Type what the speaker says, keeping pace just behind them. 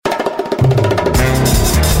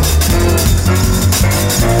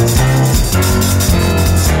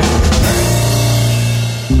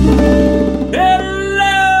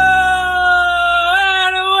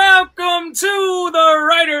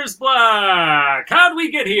How'd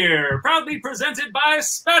We Get Here? Proudly presented by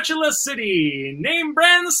Spatula City. Name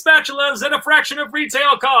brand spatulas at a fraction of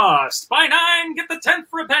retail cost. Buy 9, get the 10th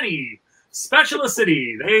for a penny. Spatula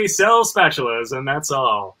City. They sell spatulas, and that's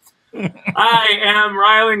all. I am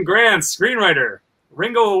Rylan Grant, screenwriter.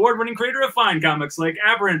 Ringo Award-winning creator of fine comics like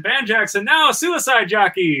Aberrant, Banjax, and now Suicide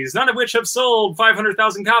Jockeys, none of which have sold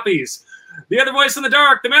 500,000 copies. The other voice in the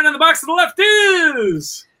dark, the man in the box to the left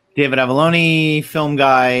is... David Avalone, film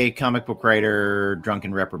guy, comic book writer,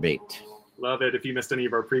 drunken reprobate. Love it. If you missed any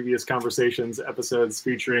of our previous conversations, episodes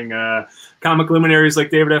featuring comic luminaries like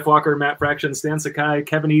David F. Walker, Matt Fraction, Stan Sakai,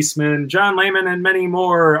 Kevin Eastman, John Layman, and many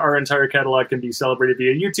more, our entire catalog can be celebrated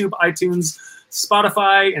via YouTube, iTunes,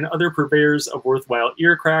 Spotify, and other purveyors of worthwhile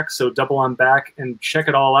ear cracks. So double on back and check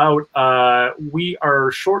it all out. We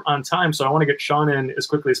are short on time, so I want to get Sean in as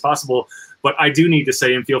quickly as possible. But I do need to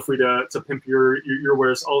say, and feel free to pimp your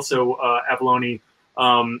wares also, Avalone.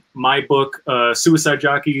 My book, Suicide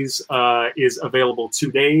Jockeys, is available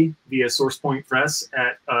today via SourcePoint Press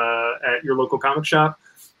at your local comic shop.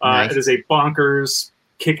 Nice. It is a bonkers,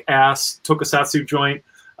 kick-ass tokusatsu joint.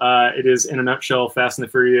 It is, in a nutshell, Fast and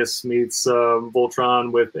the Furious meets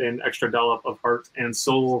Voltron with an extra dollop of heart and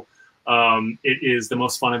soul. It is the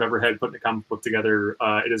most fun I've ever had putting a comic book together.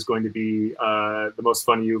 It is going to be the most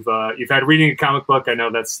fun you've had reading a comic book. I know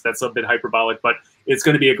that's a bit hyperbolic, but it's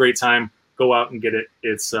going to be a great time. Go out and get it.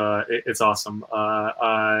 It's awesome.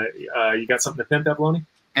 You got something to pimp, Avalone?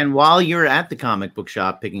 And while you're at the comic book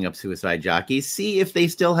shop picking up Suicide Jockeys, see if they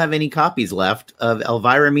still have any copies left of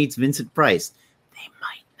Elvira Meets Vincent Price. They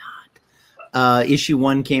might not. Issue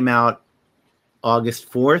 1 came out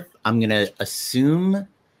August 4th. I'm going to assume,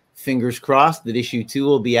 fingers crossed, that issue 2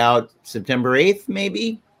 will be out September 8th,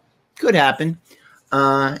 maybe. Could happen.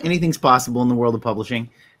 Anything's possible in the world of publishing.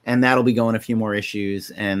 And that'll be going a few more issues.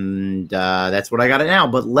 And that's what I got it now.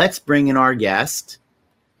 But let's bring in our guest.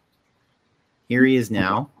 Here he is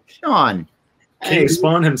now. Sean. King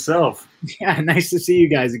Spawn himself. Yeah, nice to see you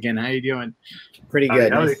guys again. How you doing? Pretty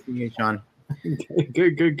good. Nice to see you, Sean.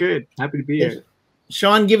 Good. Happy to be here.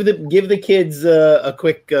 Sean, give the kids a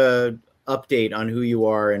quick update on who you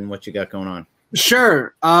are and what you got going on.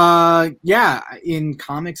 Sure. Yeah, in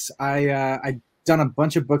comics, I done a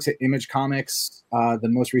bunch of books at Image Comics. The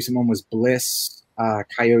most recent one was Bliss,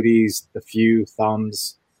 Coyotes, The Few,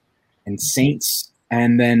 Thumbs, and Saints.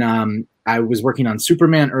 And then I was working on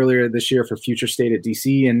Superman earlier this year for Future State at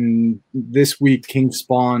DC. And this week, King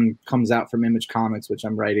Spawn comes out from Image Comics, which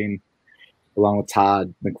I'm writing along with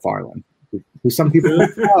Todd McFarlane, who some people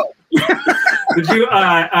know. Did you,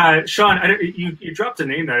 Sean? You dropped a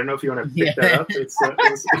name there. I don't know if you want to pick that up.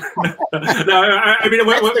 No, I mean,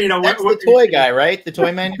 that's the toy guy, right? The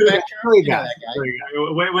toy manufacturer. Toy guy.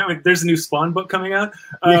 Wait, there's a new Spawn book coming out,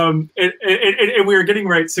 and we were getting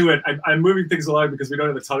right to it. I'm moving things along because we don't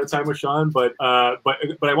have a ton of time with Sean, but I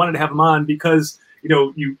wanted to have him on because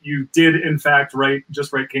you did in fact write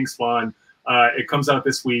King Spawn. It comes out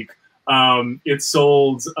this week. It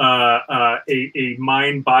sold a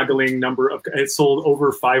mind-boggling number of. It sold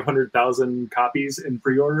over 500,000 copies in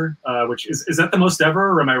pre-order, which is that the most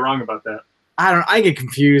ever, or am I wrong about that? I don't know. I get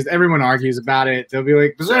confused. Everyone argues about it. They'll be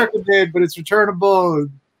like, Berserker did, but it's returnable.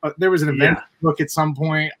 There was an event book at some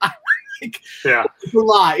point. It's a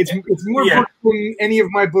lot. It's more books than any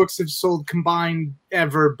of my books have sold combined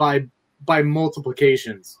ever by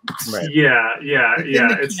multiplications. Right. Yeah.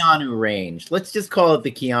 It's the Keanu range. Let's just call it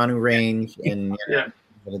the Keanu range. And yeah.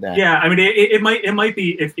 I mean, it might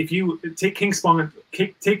be if you take King Spawn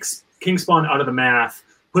out of the math,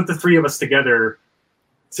 put the three of us together,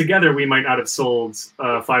 we might not have sold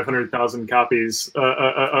 500,000 copies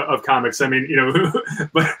of comics. I mean,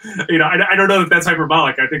 but I don't know that that's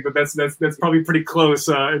hyperbolic. I think that that's probably pretty close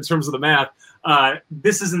in terms of the math.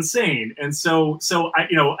 This is insane, and so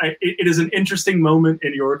it is an interesting moment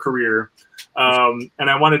in your career, and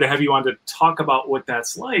I wanted to have you on to talk about what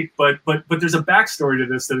that's like. But there's a backstory to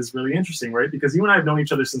this that is really interesting, right? Because you and I have known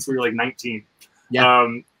each other since we were like 19. Yeah.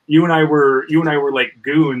 You and I were like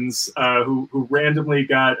goons who randomly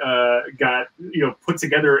got put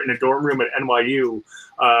together in a dorm room at NYU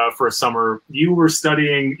for a summer. You were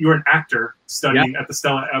an actor studying at the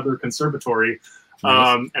Stella Adler Conservatory.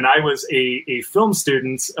 Nice. And I was a film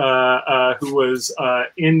student who was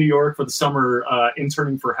in New York for the summer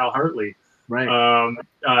interning for Hal Hartley. Right.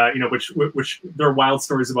 Which there are wild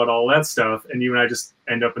stories about all that stuff, and you and I just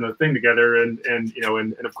end up in a thing together, and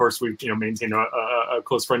of course we've maintained a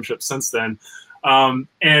close friendship since then,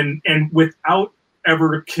 and without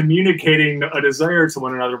ever communicating a desire to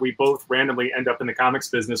one another, we both randomly end up in the comics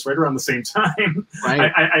business right around the same time.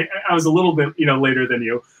 Right. I was a little bit later than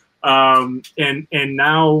you. And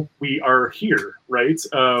now we are here, right?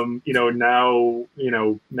 Now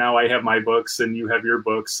I have my books and you have your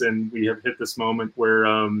books, and we have hit this moment where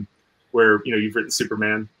you've written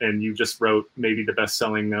Superman, and you just wrote maybe the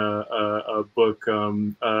best-selling book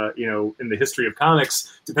in the history of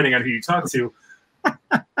comics, depending on who you talk to.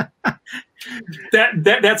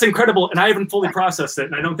 That's incredible, and I haven't fully processed it,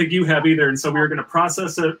 and I don't think you have either. And so we are going to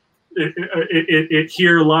process it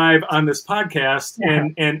here live on this podcast,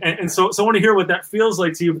 and so I want to hear what that feels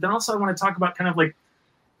like to you. But then also I want to talk about kind of like,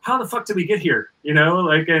 how the fuck did we get here?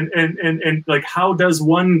 Like, and like, how does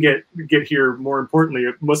one get here? More importantly,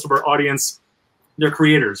 most of our audience, they're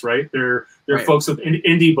creators, right? They're right. Folks with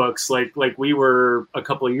indie books, like we were a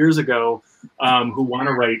couple of years ago, who want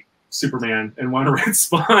to write Superman and want to write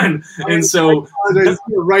Spawn. And so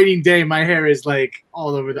writing day, my hair is like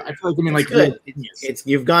all over I feel like I'm in like good. It's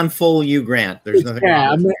you've gone full Hugh Grant. There's nothing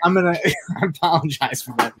wrong with I'm gonna I apologize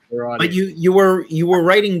for that. But you were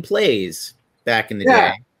writing plays back in the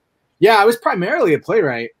day. Yeah, I was primarily a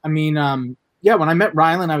playwright. I mean, when I met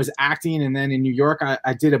Rylan, I was acting, and then in New York,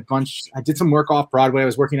 I did some work off Broadway. I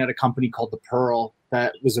was working at a company called The Pearl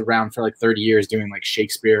that was around for like 30 years doing like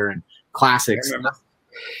Shakespeare and classics.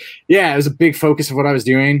 Yeah, it was a big focus of what I was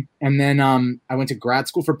doing. And then I went to grad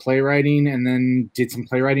school for playwriting, and then did some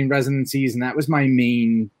playwriting residencies, and that was my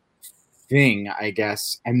main thing, I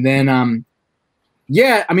guess. And then,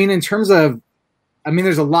 in terms of,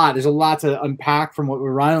 there's a lot to unpack from what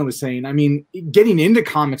Ryan was saying. I mean, getting into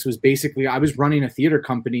comics was basically, I was running a theater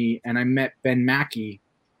company, and I met Ben Mackey,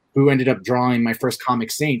 who ended up drawing my first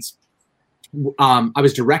comic, Saints. I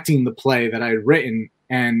was directing the play that I had written,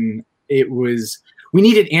 and we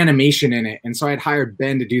needed animation in it. And so I'd hired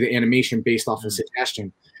Ben to do the animation based off of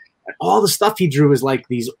suggestion. And all the stuff he drew was like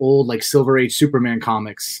these old, like Silver Age Superman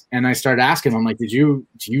comics. And I started asking him, I'm like, do you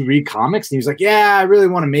read comics? And he was like, yeah, I really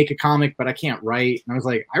want to make a comic, but I can't write. And I was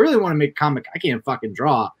like, I really want to make a comic. I can't fucking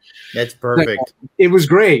draw. That's perfect. But it was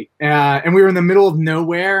great. And we were in the middle of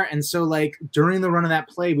nowhere. And so like during the run of that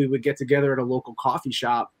play, we would get together at a local coffee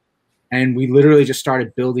shop, and we literally just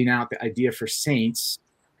started building out the idea for Saints.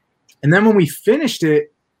 And then when we finished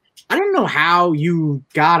it, I don't know how you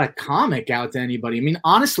got a comic out to anybody. I mean,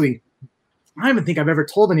 honestly, I don't even think I've ever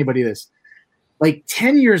told anybody this. Like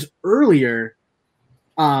 10 years earlier,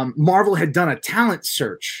 Marvel had done a talent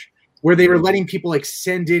search where they were letting people like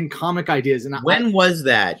send in comic ideas. And when was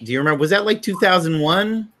that? Do you remember? Was that like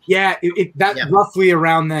 2001? Yeah, roughly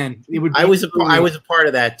around then. It would. I was a part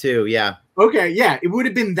of that too. Yeah. Okay. Yeah, it would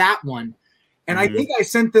have been that one. And I think I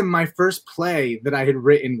sent them my first play that I had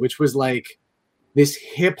written, which was like this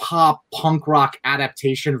hip hop punk rock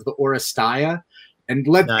adaptation of the Oresteia. And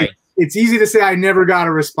it's easy to say I never got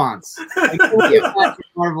a response.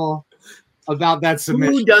 Marvel about that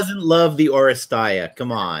submission. Who doesn't love the Oresteia?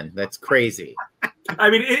 Come on, that's crazy. I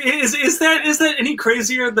mean, is that any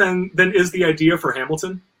crazier than is the idea for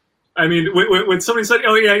Hamilton? I mean, when somebody said,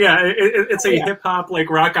 "Oh yeah, it's a hip hop like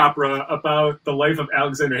rock opera about the life of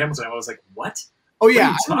Alexander Hamilton," I was like, "What? Oh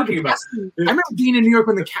yeah, what are you talking about?" I remember being in New York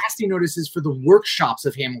when the casting notices for the workshops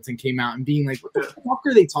of Hamilton came out and being like, "What the fuck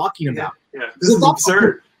are they talking about?" Yeah, this is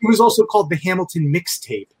absurd. It was also called the Hamilton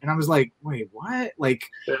Mixtape, and I was like, "Wait, what?" Like,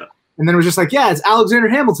 and then it was just like, "Yeah, it's Alexander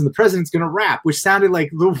Hamilton. The president's gonna rap," which sounded like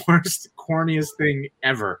the worst, corniest thing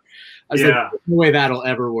ever. I was like, "No way that'll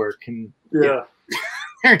ever work." And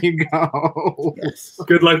there you go. Yes.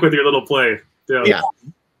 Good luck with your little play. Yeah.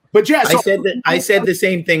 But yeah, so I said the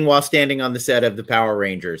same thing while standing on the set of the Power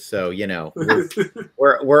Rangers. So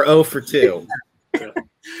we're 0 for 2.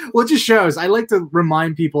 Well, it just shows. I like to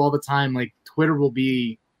remind people all the time, like Twitter will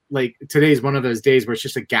be like, today's one of those days where it's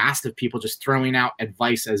just a ghast of people just throwing out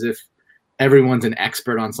advice as if everyone's an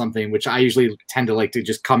expert on something, which I usually tend to like to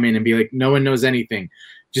just come in and be like, no one knows anything.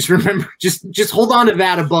 Just remember, just hold on to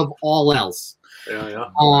that above all else.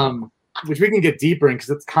 Which we can get deeper in because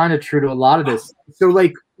it's kind of true to a lot of this. So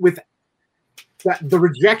like with the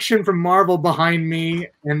rejection from Marvel behind me,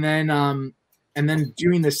 and then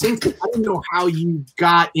doing the same thing, I didn't know how you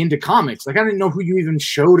got into comics. Like I didn't know who you even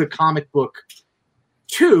showed a comic book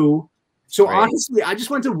to. So honestly, I just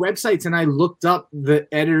went to websites and I looked up the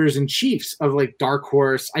editors in chiefs of like Dark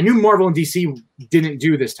Horse. I knew Marvel and DC didn't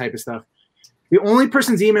do this type of stuff. The only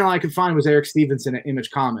person's email I could find was Eric Stevenson at Image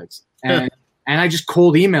Comics. And I just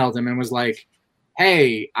cold emailed him and was like,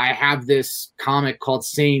 hey, I have this comic called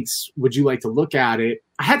Saints. Would you like to look at it?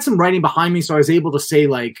 I had some writing behind me, so I was able to say,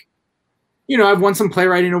 like, I've won some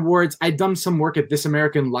playwriting awards. I'd done some work at This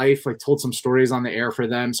American Life, like told some stories on the air for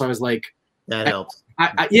them. So I was like, that helps.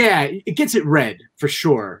 It gets it read for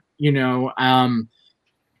sure, and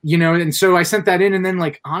so I sent that in. And then,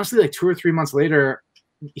 like, honestly, like 2 or 3 months later,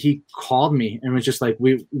 he called me and was just like,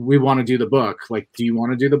 we want to do the book. Like, do you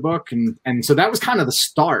want to do the book? And so that was kind of the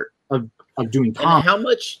start of doing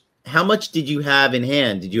comics. How much did you have in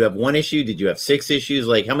hand? Did you have 1 issue? Did you have 6 issues?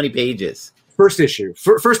 Like, how many pages? First issue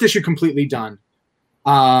completely done.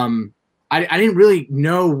 I didn't really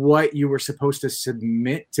know what you were supposed to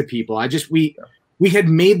submit to people. We had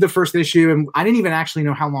made the first issue, and I didn't even actually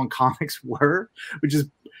know how long comics were, which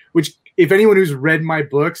if anyone who's read my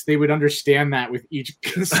books, they would understand that with each.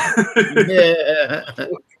 Yeah.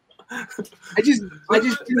 This is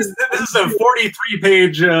a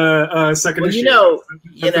 43-page second issue.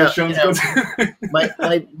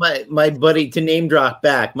 My buddy, to name drop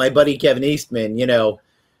back, my buddy Kevin Eastman,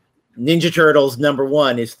 Ninja Turtles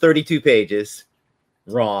 #1 is 32 pages.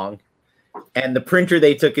 Wrong. And the printer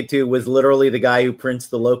they took it to was literally the guy who prints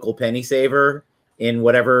the local penny saver in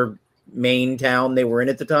whatever Maine town they were in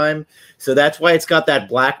at the time. So that's why it's got that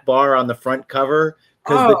black bar on the front cover.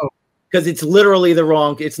 Because it's literally the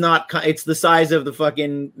wrong. It's the size of the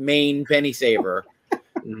fucking Maine penny saver.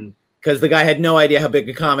 Because the guy had no idea how big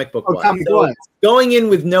a comic book was. Going in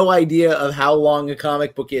with no idea of how long a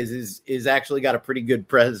comic book is actually got a pretty good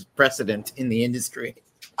precedent in the industry.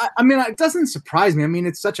 I mean, it doesn't surprise me. I mean,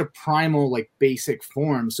 it's such a primal, like, basic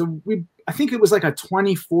form. So I think it was like a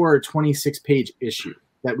 24 or 26 page issue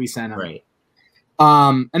that we sent out. Right.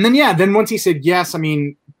 And then once he said yes, I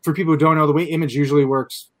mean, for people who don't know, the way Image usually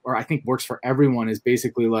works, or I think works for everyone, is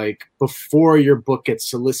basically like before your book gets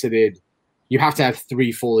solicited, you have to have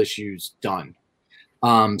 3 full issues done.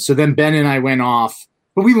 So then Ben and I went off,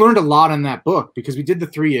 but we learned a lot on that book because we did the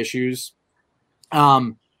 3 issues.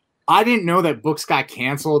 I didn't know that books got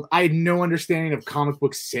canceled. I had no understanding of comic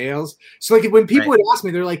book sales. So like when people would ask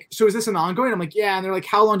me, they're like, so is this an ongoing? I'm like, yeah. And they're like,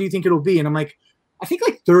 how long do you think it'll be? And I'm like, I think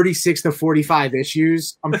like 36 to 45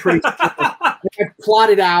 issues. I'm pretty sure. I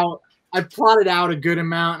plotted out a good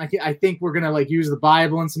amount. I think we're going to like use the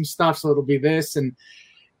Bible and some stuff. So it'll be this. And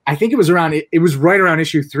I think it was right around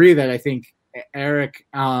issue 3 that I think Eric,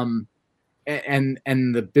 and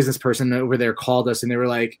the business person over there called us and they were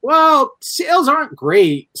like, well, sales aren't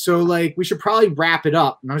great. So like, we should probably wrap it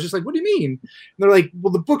up. And I was just like, what do you mean? And they're like,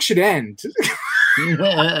 well, the book should end. And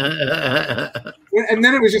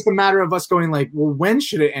then it was just a matter of us going like, well, when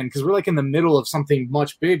should it end? Cause we're like in the middle of something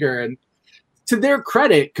much bigger. And to their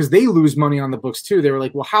credit, cause they lose money on the books too. They were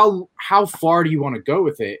like, well, how far do you want to go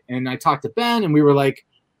with it? And I talked to Ben and we were like,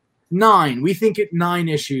 9, we think at 9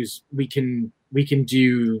 issues, we can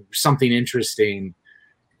do something interesting,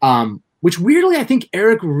 which weirdly I think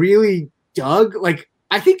Eric really dug. Like,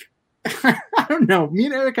 I think I don't know. Me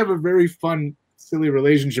and Eric have a very fun, silly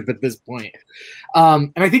relationship at this point,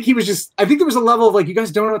 and I think I think there was a level of like, you guys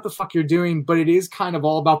don't know what the fuck you're doing, but it is kind of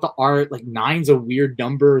all about the art. Like 9's a weird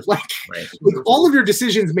number. Like all of your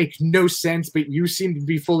decisions make no sense, but you seem to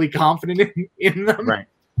be fully confident in them. Right.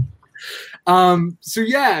 So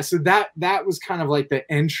that was kind of like the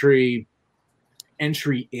entry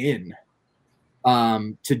in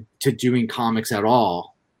to doing comics at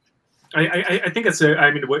all. I think it's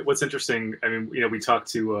what's interesting. I mean, we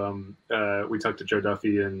talked to Joe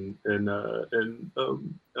Duffy and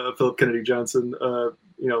Philip Kennedy Johnson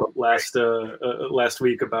last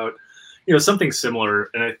week about something similar,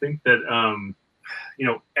 and I think that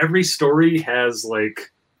every story has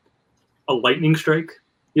like a lightning strike.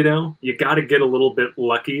 You got to get a little bit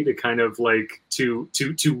lucky to kind of like to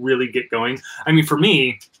really get going. I mean, for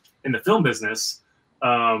me in the film business,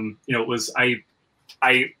 it was I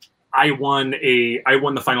won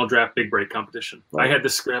the final draft big break competition. Wow. I had the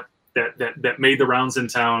script that made the rounds in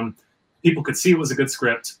town. People could see it was a good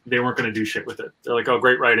script. They weren't going to do shit with it. They're like, oh,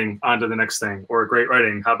 great writing, on to the next thing. Or great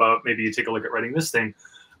writing, how about maybe you take a look at writing this thing?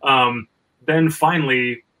 Then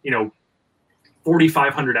finally,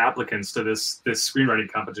 4,500 applicants to this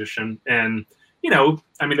screenwriting competition. And,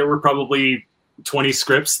 there were probably 20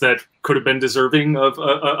 scripts that could have been deserving of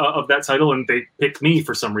that title, and they picked me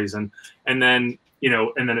for some reason. And then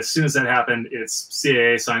as soon as that happened, it's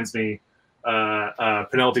CAA signs me,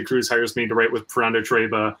 Penelope Cruz hires me to write with Fernando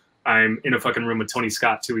Trueba. I'm in a fucking room with Tony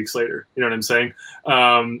Scott 2 weeks later. You know what I'm saying?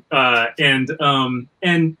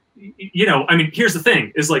 Here's the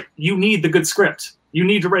thing: is like, you need the good script. You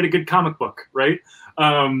need to write a good comic book, right?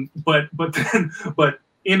 But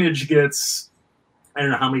Image gets, I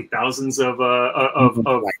don't know how many thousands of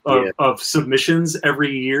submissions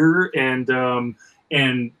every year, and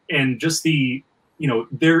just the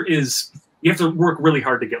there is, you have to work really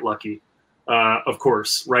hard to get lucky, of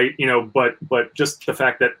course, right? But just the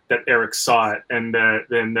fact that Eric saw it, and that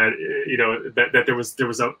there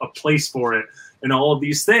was a place for it, and all of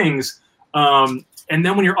these things. And and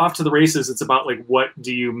then when you're off to the races, it's about like, what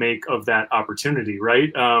do you make of that opportunity,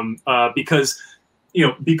 right? Because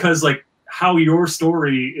like how your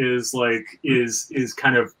story is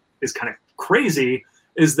kind of crazy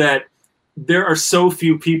is that there are so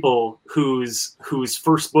few people whose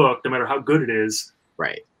first book, no matter how good it is,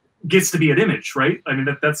 right, gets to be at Image, right? I mean,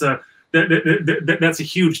 that's a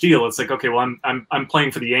huge deal. It's like, okay, well, I'm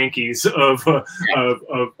playing for the Yankees of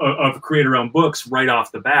creator-owned books right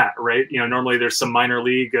off the bat, right? Normally there's some minor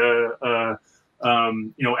league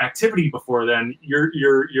activity before then. You're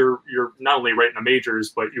not only writing the majors,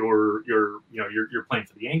 but you're playing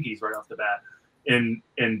for the Yankees right off the bat, and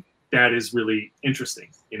that is really interesting.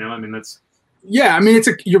 I mean, that's. Yeah, I mean,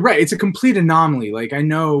 you're right. It's a complete anomaly. Like, I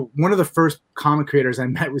know one of the first comic creators I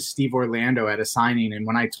met was Steve Orlando at a signing, and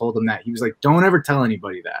when I told him that, he was like, "Don't ever tell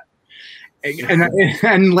anybody that."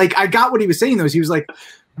 And like, I got what he was saying though. He was like,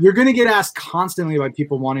 "You're going to get asked constantly by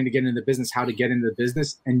people wanting to get into the business how to get into the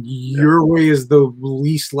business, and your way is the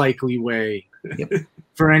least likely way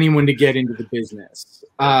for anyone to get into the business."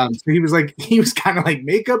 So he was kind of like,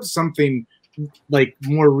 make up something like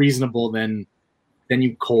more reasonable than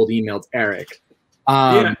you cold emailed Eric.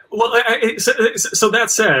 Yeah. Well, so that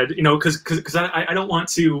said, because I don't want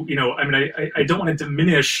to, I don't want to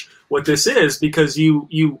diminish what this is, because you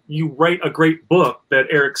write a great book that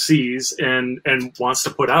Eric sees and wants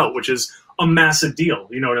to put out, which is a massive deal.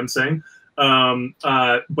 You know what I'm saying?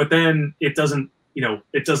 But then it doesn't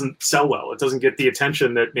sell well. It doesn't get the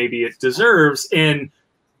attention that maybe it deserves, and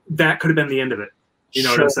that could have been the end of it. You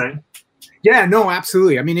know what I'm saying? Yeah, no,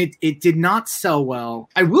 absolutely. I mean, it did not sell well.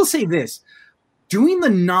 I will say this. Doing the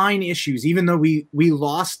 9 issues, even though we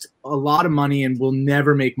lost a lot of money and will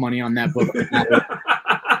never make money on that book.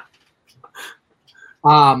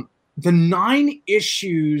 The 9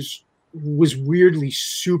 issues was weirdly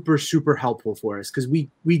super, super helpful for us, because we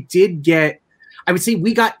did get, I would say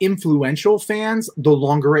we got influential fans the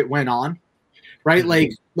longer it went on. Right,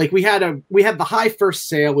 like we had the high first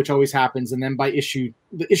sale, which always happens, and then by issue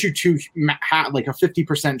 2 had like a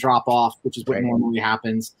 50% drop off, which is what normally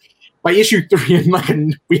happens. By issue 3,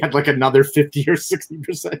 we had like another 50 or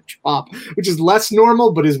 60% drop, which is less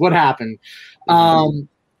normal, but is what happened. But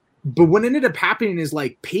what ended up happening is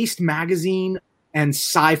like Paste Magazine and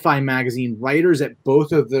Sci-Fi Magazine writers at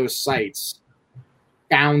both of those sites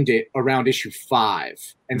found it around issue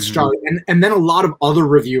 5 and started, and then a lot of other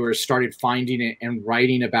reviewers started finding it and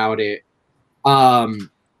writing about it. And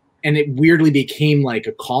it weirdly became like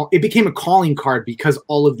it became a calling card, because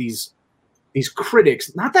all of these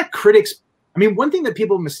critics, not that critics, I mean, one thing that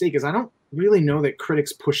people mistake is I don't really know that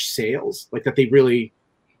critics push sales, like that they really,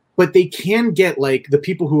 but they can get like the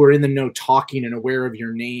people who are in the know talking and aware of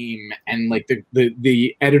your name, and like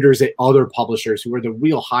the editors at other publishers who are the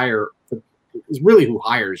real hire, is really who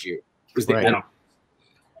hires you, is the editor.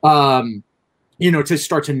 To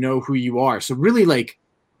start to know who you are. So really like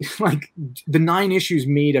the 9 issues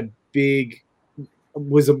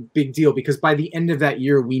was a big deal, because by the end of that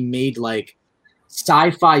year we made like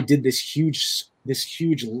Sci-Fi did this huge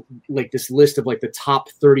like this list of like the top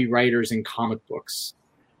 30 writers in comic books,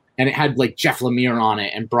 and it had like Jeff Lemire on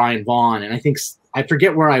it and Brian Vaughan, and I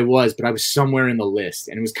forget where I was, but I was somewhere in the list,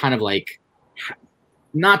 and it was kind of like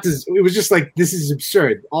it was just like, this is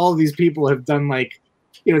absurd. All of these people have done like,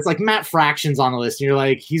 it's like Matt Fraction's on the list, and you're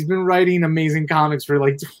like, he's been writing amazing comics for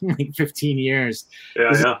like 15 years.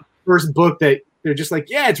 Yeah. First book that they're just like,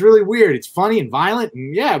 yeah, it's really weird, it's funny and violent,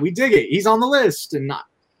 and yeah, we dig it. He's on the list, and not.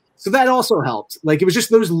 So that also helped. Like, it was just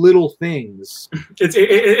those little things. It's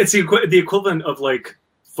the equivalent of like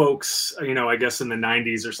folks, I guess in the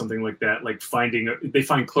 90s or something like that, like they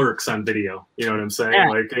find Clerks on video. You know what I'm saying? Yeah.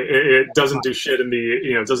 Like it doesn't do shit in the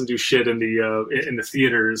in the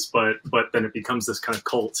theaters, but then it becomes this kind of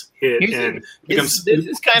cult hit. This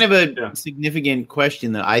is kind of a significant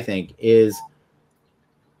question that I think is,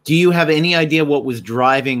 do you have any idea what was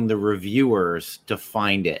driving the reviewers to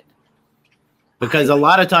find it? Because a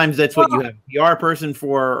lot of times that's what you have a PR person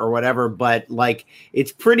for or whatever, but like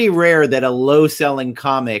it's pretty rare that a low-selling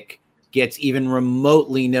comic gets even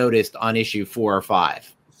remotely noticed on issue 4 or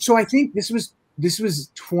 5. So I think this was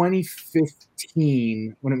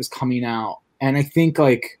 2015 when it was coming out, and I think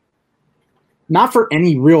like not for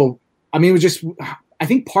any real. I mean, it was just. I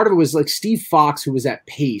think part of it was like Steve Fox, who was at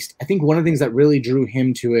Paste. I think one of the things that really drew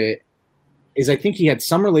him to it is I think he had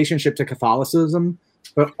some relationship to Catholicism,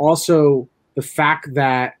 but also the fact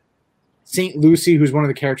that St. Lucy, who's one of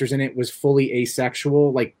the characters in it, was fully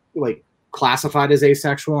asexual, like classified as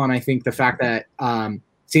asexual. And I think the fact that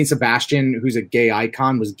St. Sebastian, who's a gay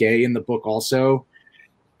icon, was gay in the book also.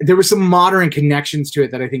 There were some modern connections to it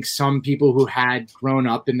that I think some people who had grown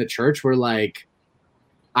up in the church were like,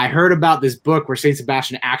 I heard about this book where Saint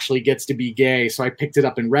Sebastian actually gets to be gay, so I picked it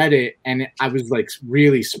up and read it, and I was like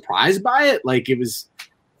really surprised by it. Like it was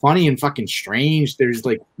funny and fucking strange. There's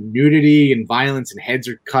like nudity and violence, and heads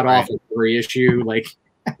are cut off every issue. Like,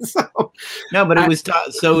 so no, but it was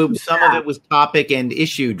some of it was topic and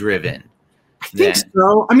issue driven. I think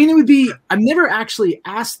so. I mean, it would be. I've never actually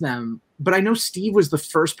asked them, but I know Steve was the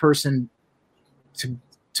first person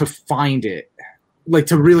to find it, like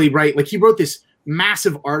to really write. Like he wrote this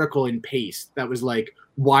massive article in Paste that was like,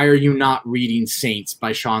 "Why are you not reading Saints"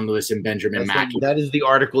 by Sean Lewis and Benjamin Mackey. That is the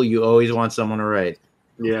article you always want someone to write.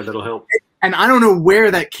 Yeah, that'll help. And I don't know where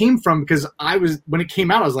that came from because when it came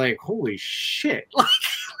out, I was like, "Holy shit!" Like,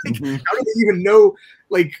 how do they even know?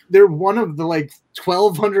 Like, they're one of the like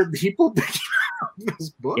 1,200 people that came out of this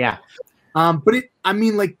book. Yeah. But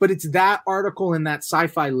it's that article in that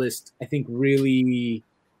sci-fi list. I think really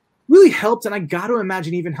helped, and I got to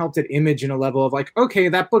imagine even helped at Image in a level of like, okay,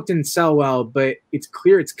 that book didn't sell well, but it's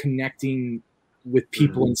clear it's connecting with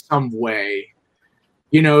people in some way,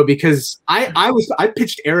 because I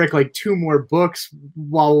pitched Eric like 2 more books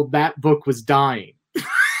while that book was dying.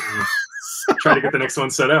 Try to get the next one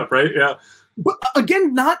set up, right? Yeah. But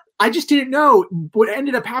again, I just didn't know. What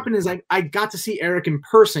ended up happening is I got to see Eric in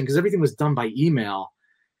person because everything was done by email.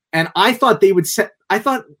 And I thought I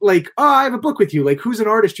thought like, oh, I have a book with you. Like, who's an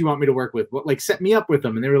artist you want me to work with? What, like, set me up with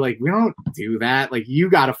them. And they were like, we don't do that. Like, you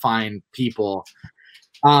got to find people.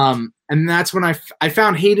 And that's when I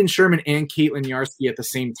found Hayden Sherman and Caitlin Yarsky at the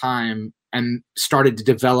same time and started to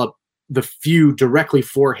develop the few directly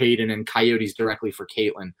for Hayden and Coyotes directly for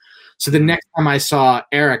Caitlin. So the next time I saw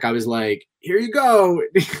Eric, I was like, here you go.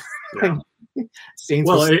 Yeah.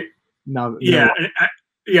 Saints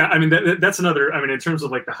Yeah, I mean that's another. I mean, in terms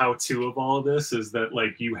of like the how-to of all of this, is that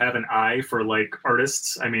like you have an eye for like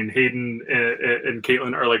artists. I mean, Hayden and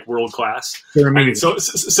Caitlin are like world class. I mean,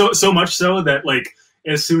 so much so that like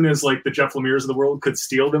as soon as like the Jeff Lemire's of the world could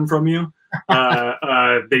steal them from you,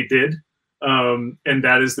 they did, and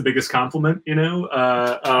that is the biggest compliment,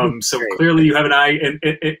 So clearly you have an eye,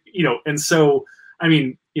 and so I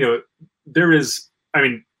mean, there is. I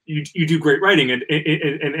mean. You do great writing, and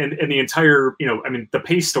the entire, I mean, the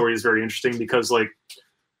Pace story is very interesting because like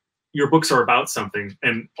your books are about something,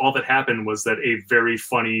 and all that happened was that a very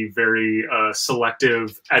funny, very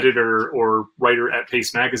selective editor or writer at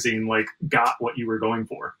Pace Magazine like got what you were going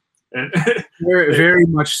for, and very, very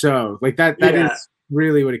much so. Like that is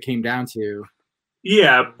really what it came down to.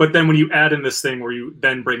 Yeah, but then when you add in this thing where you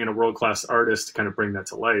then bring in a world-class artist to kind of bring that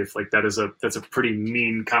to life, like that's a pretty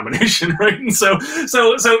mean combination, right? And so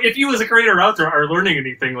if you as a creator out there are learning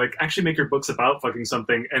anything, like actually make your books about fucking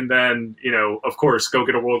something, and then of course go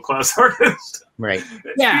get a world-class artist. Right.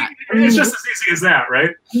 Yeah, it's just as easy as that,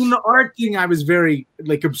 right? The art thing I was very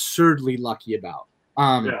like absurdly lucky about.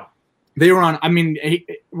 Yeah. They were on. I mean,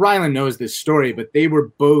 Rylan knows this story, but they were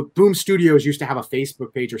both. Boom Studios used to have a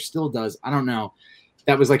Facebook page, or still does. I don't know.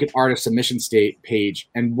 That was like an artist submission state page.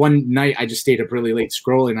 And one night, I just stayed up really late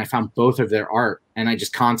scrolling. And I found both of their art, and I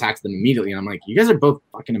just contacted them immediately. And I'm like, "You guys are both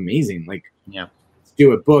fucking amazing. Like, yeah, let's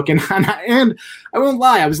do a book." And I won't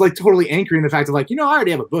lie, I was like totally anchoring the fact of like, I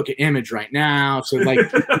already have a book at Image right now, so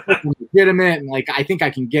like, legitimate, and like, I think I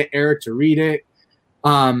can get Eric to read it.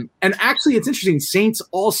 And actually it's interesting. Saints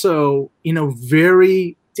also,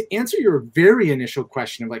 to answer your very initial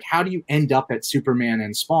question of like, how do you end up at Superman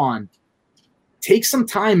and Spawn? Take some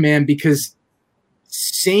time, man, because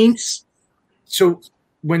Saints. So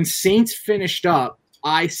when Saints finished up,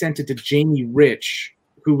 I sent it to Jamie Rich,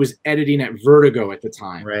 who was editing at Vertigo at the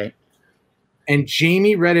time. Right. And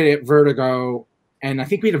Jamie read it at Vertigo, and I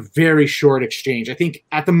think we had a very short exchange. I think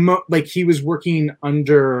at the he was working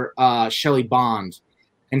under Shelley Bond.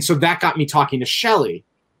 And so that got me talking to Shelley.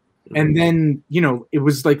 And then, it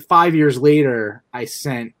was like 5 years later, I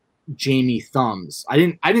sent Jamie Thumbs. I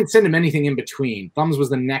didn't send him anything in between. Thumbs was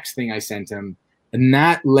the next thing I sent him. And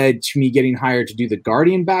that led to me getting hired to do the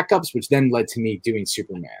Guardian backups, which then led to me doing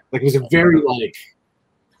Superman. Like, it was a very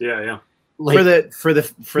yeah. Like, for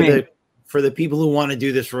the people who want to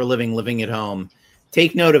do this for a living, living at home,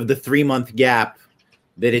 take note of the 3-month gap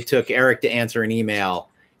that it took Eric to answer an email,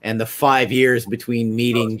 and the 5 years between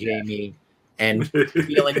meeting Jamie and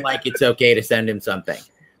feeling like it's okay to send him something.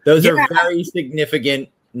 Those are very significant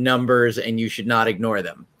numbers, and you should not ignore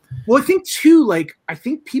them. Well, I think too, I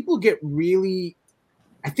think people get really,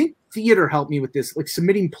 I think theater helped me with this, like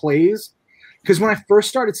submitting plays. Because when I first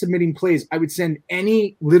started submitting plays, I would send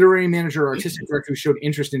any literary manager or artistic director who showed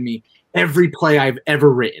interest in me every play I've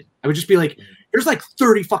ever written. I would just be like, here's like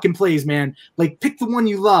 30 fucking plays, man. Like, pick the one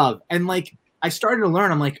you love. And I started to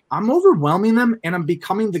learn, I'm overwhelming them, and I'm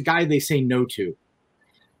becoming the guy they say no to.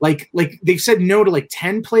 Like they've said no to like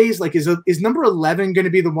 10 plays. Like is number 11 going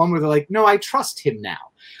to be the one where they're like, no, I trust him now.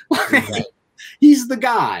 Right. He's the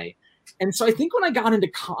guy. And so I think when I got into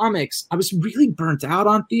comics, I was really burnt out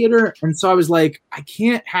on theater. And so I was like, I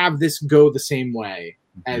can't have this go the same way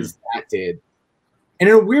as that did. And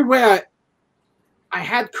in a weird way, I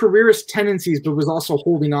had careerist tendencies, but was also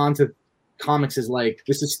holding on to comics as like,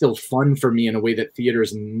 this is still fun for me in a way that theater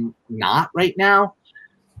is not right now.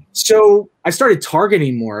 So I started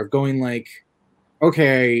targeting more of going like,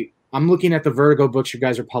 okay, I'm looking at the Vertigo books you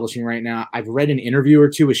guys are publishing right now. I've read an interview or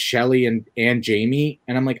two with Shelley and Jamie,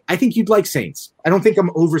 and I'm like, I think you'd like Saints. I don't think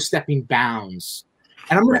I'm overstepping bounds.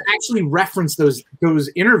 And I'm going to actually reference those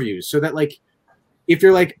interviews so that like, if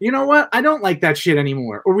you're like, you know what, I don't like that shit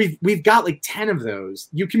anymore, or we've got like 10 of those,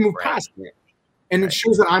 you can move past it. And it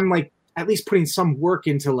shows that I'm like at least putting some work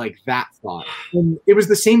into like that thought. And it was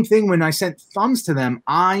the same thing when I sent Thumbs to them.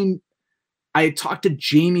 I talked to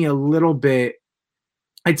Jamie a little bit.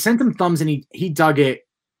 I'd sent him Thumbs and he dug it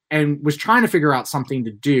and was trying to figure out something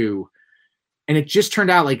to do. And it just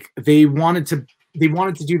turned out like they wanted to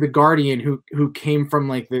do the Guardian who came from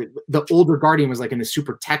like the older Guardian was like in the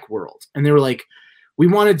super tech world. And they were like, we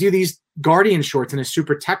want to do these Guardian shorts in a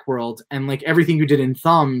super tech world. And like everything you did in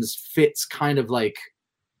Thumbs fits kind of like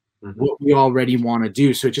what we already want to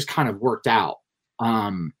do. So it just kind of worked out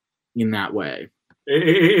in that way.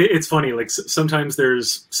 It's funny. Like sometimes there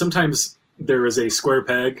is a square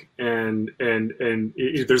peg and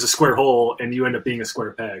there's a square hole and you end up being a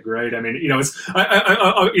square peg, right? I mean, it's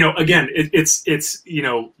again, it's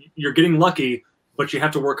you're getting lucky, but you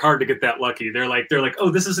have to work hard to get that lucky. They're like,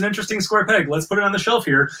 oh, this is an interesting square peg. Let's put it on the shelf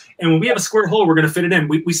here. And when we have a square hole, we're going to fit it in.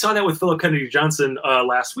 We saw that with Philip Kennedy Johnson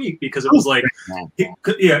last week because it was like,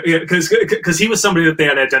 because he was somebody that they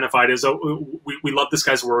had identified as, we love this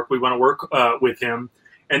guy's work. We want to work with him.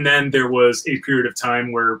 And then there was a period of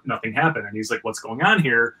time where nothing happened. And he's like, what's going on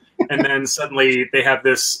here? And then suddenly they have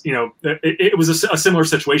this, it was a similar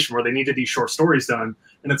situation where they needed these short stories done.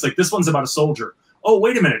 And it's like, this one's about a soldier. Oh,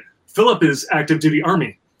 wait a minute. Philip is active duty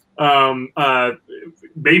Army.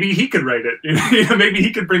 Maybe he could write it. Maybe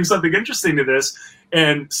he could bring something interesting to this.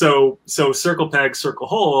 And so circle peg, circle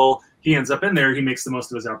hole, he ends up in there. He makes the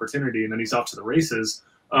most of his opportunity. And then he's off to the races.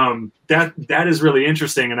 That is really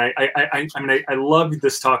interesting, and I love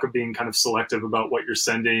this talk of being kind of selective about what you're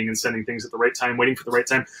sending and sending things at the right time, waiting for the right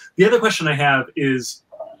time. The other question I have is,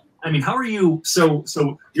 I mean, how are you? So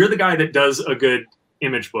you're the guy that does a good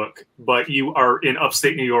image book, but you are in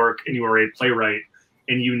upstate New York and you are a playwright,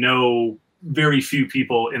 and you know very few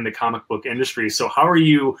people in the comic book industry. So how are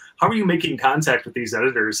you making contact with these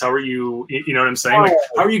editors? How are you know what I'm saying? Like,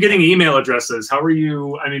 how are you getting email addresses? How are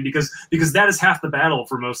you, I mean, because that is half the battle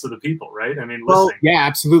for most of the people, right? I mean, listening. Yeah,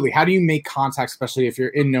 absolutely. How do you make contact, especially if you're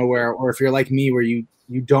in nowhere, or if you're like me where you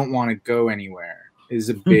don't want to go anywhere is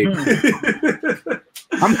a big...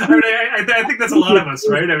 I think that's a lot of us,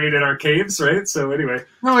 right? I mean, in our caves, right? So anyway.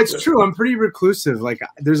 No, it's true. I'm pretty reclusive. Like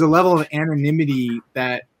there's a level of anonymity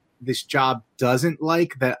that this job doesn't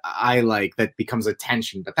like that I like, that becomes a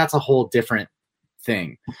tension, but that's a whole different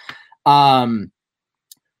thing.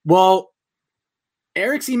 Well,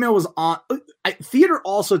 Eric's email was on theater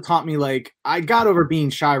also taught me, like, I got over being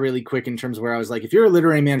shy really quick in terms where I was like, if you're a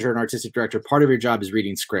literary manager and artistic director, part of your job is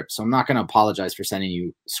reading scripts. So I'm not going to apologize for sending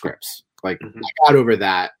you scripts. Like I got over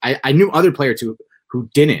that. I knew other players who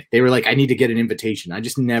didn't. They were like, I need to get an invitation. I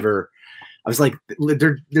just never, I was like,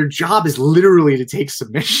 their job is literally to take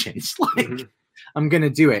submissions. Like, I'm going to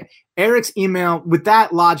do it. Eric's email, with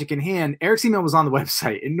that logic in hand, Eric's email was on the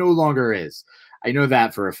website. It no longer is. I know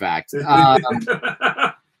that for a fact.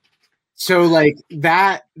 So like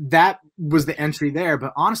that was the entry there.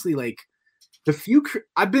 But honestly, like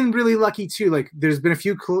I've been really lucky too. Like there's been a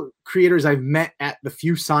few creators I've met at the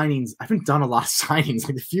few signings. I haven't done a lot of signings.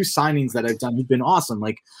 Like the few signings that I've done have been awesome.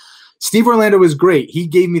 Like Steve Orlando was great. He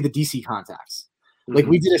gave me the DC contacts. Like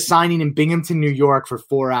we did a signing in Binghamton, New York for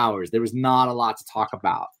 4 hours. There was not a lot to talk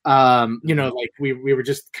about. Like we were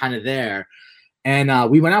just kind of there. And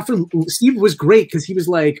we went out for, Steve was great because he was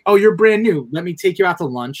like, oh, you're brand new. Let me take you out to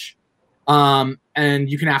lunch. And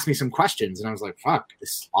you can ask me some questions. And I was like, fuck, this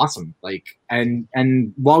is awesome. Like, and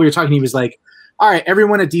while we were talking, he was like, all right,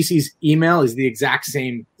 everyone at DC's email is the exact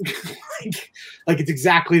same. like it's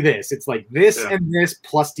exactly this. It's like this and this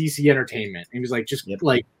plus DC Entertainment. And he was like,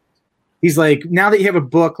 he's like, now that you have a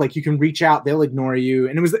book, like you can reach out, they'll ignore you.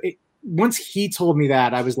 And once he told me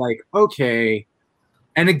that, I was like, okay.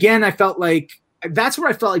 And again, I felt like, that's where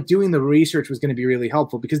I felt like doing the research was going to be really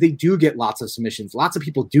helpful, because they do get lots of submissions. Lots of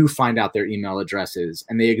people do find out their email addresses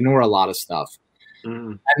and they ignore a lot of stuff.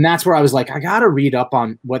 And that's where I was like, I got to read up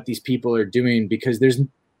on what these people are doing, because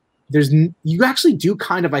you actually do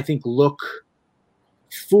kind of, I think, look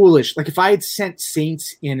foolish. Like if I had sent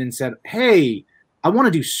Saints in and said, hey, I want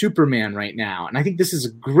to do Superman right now, and I think this is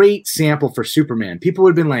a great sample for Superman, people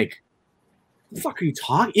would have been like, what the fuck are you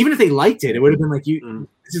talking? Even if they liked it, it would have been like,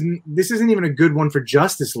 this isn't even a good one for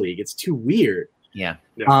Justice League. It's too weird. Yeah.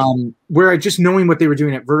 Where just knowing what they were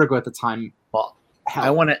doing at Vertigo at the time. Well,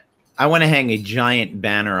 I want to hang a giant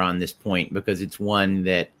banner on this point because it's one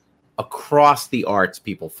that across the arts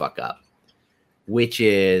people fuck up, which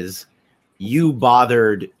is you want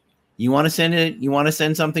to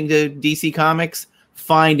send something to DC Comics,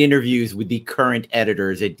 find interviews with the current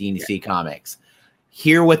editors at DC Comics,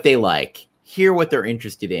 hear what they like, hear what they're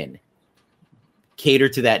interested in, cater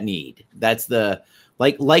to that need. That's the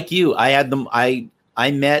like you.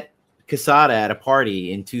 I met Quesada at a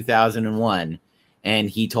party in 2001, and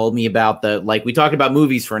he told me about we talked about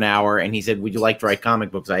movies for an hour, and he said, would you like to write comic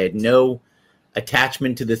books? I had no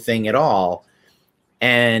attachment to the thing at all,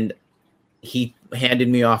 and he handed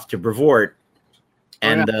me off to Brevoort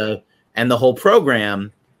and the whole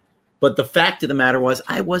program. But the fact of the matter was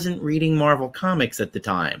I wasn't reading Marvel Comics at the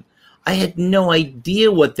time. I had no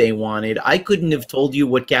idea what they wanted. I couldn't have told you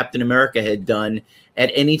what Captain America had done at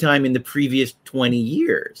any time in the previous 20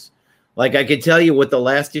 years. Like I could tell you what the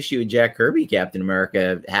last issue of Jack Kirby Captain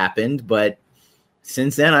America happened, but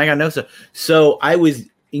since then I got no stuff. So I was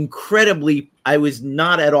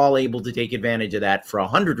not at all able to take advantage of that for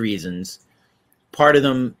 100 reasons. Part of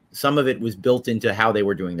them, some of it was built into how they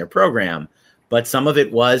were doing their program, but some of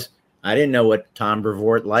it was, I didn't know what Tom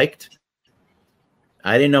Brevoort liked.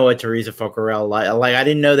 I didn't know what Teresa Focarel liked. I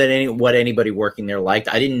didn't know what anybody working there liked.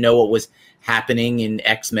 I didn't know what was happening in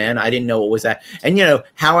X-Men. I didn't know what was that. And,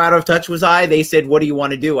 how out of touch was I? They said, what do you want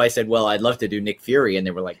to do? I said, well, I'd love to do Nick Fury. And they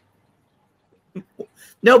were like,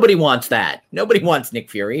 nobody wants that. Nobody wants Nick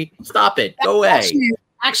Fury. Stop it. Go away.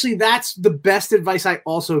 Actually, that's the best advice I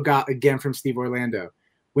also got, again, from Steve Orlando.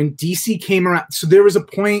 When DC came around, so there was a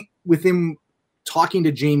point with him talking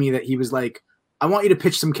to Jamie that he was like, I want you to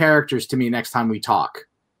pitch some characters to me next time we talk.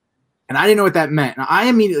 And I didn't know what that meant. And I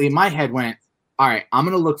immediately, in my head, went, all right, I'm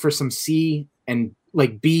going to look for some C and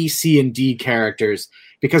B, C, and D characters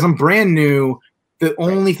because I'm brand new. The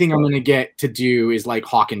only thing I'm going to get to do is like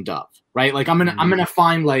Hawk and Dove, right? Like I'm going to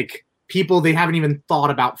find like people they haven't even thought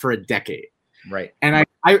about for a decade. Right. And I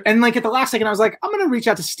like at the last second, I was like, I'm going to reach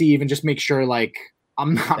out to Steve and just make sure like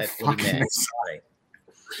I'm not fucking this.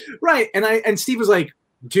 Right. And Steve was like,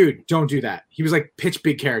 dude, don't do that. He was like, pitch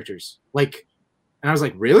big characters. Like, and I was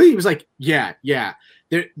like, really? He was like, yeah.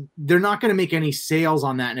 They're not going to make any sales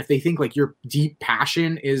on that. And if they think like your deep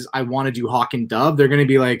passion is, I want to do Hawk and Dove, they're going to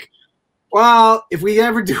be like, well, if we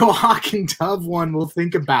ever do a Hawk and Dove one, we'll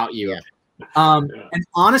think about you. Yeah. And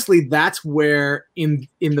honestly, that's where in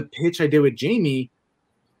the pitch I did with Jamie,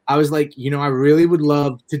 I was like, I really would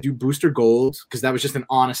love to do Booster Gold because that was just an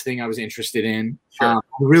honest thing I was interested in. Sure. I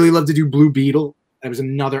really love to do Blue Beetle. That was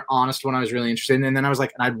another honest one I was really interested in. And then I was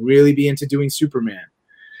like, and I'd really be into doing Superman.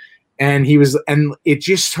 And it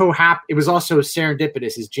just so happened, it was also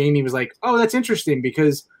serendipitous as Jamie was like, oh, that's interesting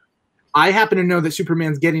because I happen to know that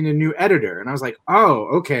Superman's getting a new editor. And I was like, oh,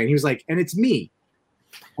 okay. And he was like, and it's me.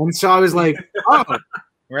 And so I was like, oh,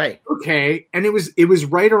 right. Okay. And it was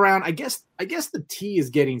right around, I guess the tea is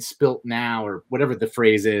getting spilt now or whatever the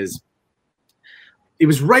phrase is. It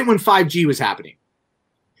was right when 5G was happening.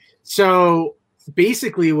 So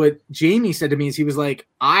basically what Jamie said to me is he was like,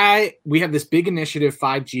 we have this big initiative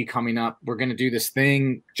 5G coming up. We're going to do this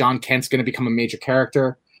thing. John Kent's going to become a major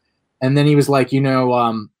character. And then he was like,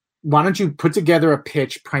 why don't you put together a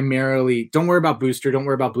pitch primarily? Don't worry about Booster. Don't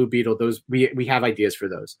worry about Blue Beetle. Those we have ideas for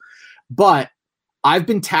those. But I've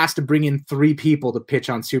been tasked to bring in 3 people to pitch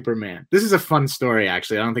on Superman. This is a fun story,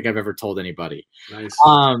 actually. I don't think I've ever told anybody. Nice.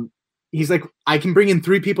 He's like, I can bring in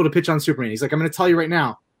 3 people to pitch on Superman. He's like, I'm going to tell you right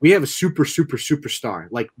now. We have a superstar,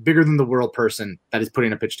 like bigger than the world person that is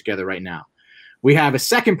putting a pitch together right now. We have a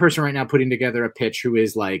second person right now putting together a pitch who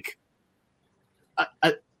is like,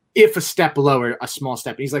 if a step below or a small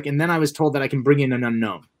step. He's like, and then I was told that I can bring in an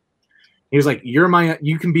unknown. He was like,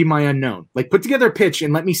 you can be my unknown. Like put together a pitch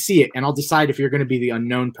and let me see it. And I'll decide if you're going to be the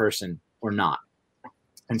unknown person or not.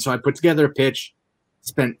 And so I put together a pitch,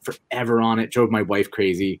 spent forever on it, drove my wife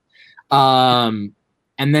crazy. And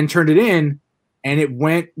then turned it in. And it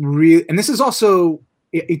went real. And this is also,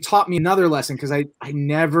 it taught me another lesson because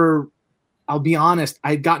I'll be honest, I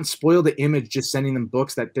had gotten spoiled at Image just sending them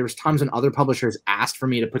books that there was times when other publishers asked for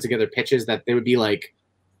me to put together pitches that they would be like,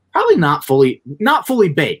 probably not fully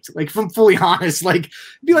baked. Like if I'm fully honest, like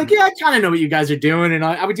be like, yeah, I kind of know what you guys are doing. And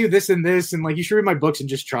I would do this and this. And like, you should read my books and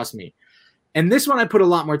just trust me. And this one I put a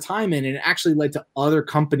lot more time in, and it actually led to other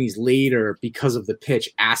companies later because of the pitch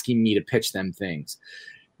asking me to pitch them things.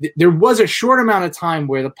 There was a short amount of time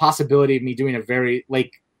where the possibility of me doing a very,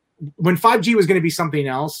 like, when 5G was going to be something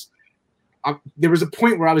else, there was a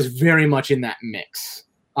point where I was very much in that mix.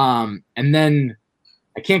 And then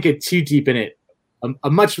I can't get too deep in it.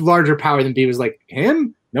 A much larger power than B was like,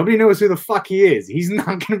 him? Nobody knows who the fuck he is. He's not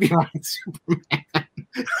going to be like Superman.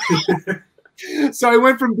 So I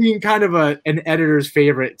went from being kind of an editor's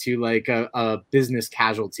favorite to like a business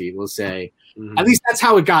casualty, we'll say. Mm-hmm. At least that's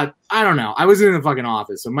how it got. I don't know. I was in the fucking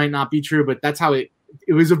office, so it might not be true, but that's how it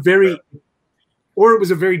was a very, or it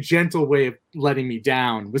was a very gentle way of letting me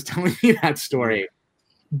down, was telling me that story.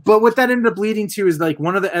 But what that ended up leading to is like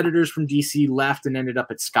one of the editors from DC left and ended up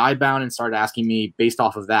at Skybound and started asking me based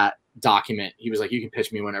off of that document. He was like, you can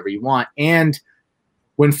pitch me whenever you want. And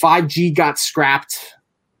when 5G got scrapped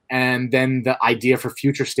and then the idea for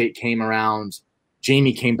Future State came around,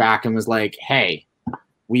 Jamie came back and was like, hey,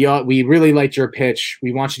 we really liked your pitch.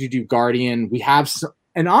 We want you to do Guardian. We have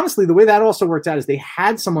and honestly, the way that also worked out is they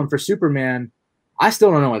had someone for Superman. I still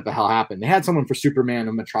don't know what the hell happened. They had someone for Superman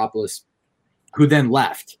of Metropolis who then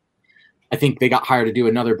left. I think they got hired to do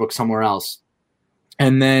another book somewhere else.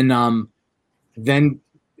 And then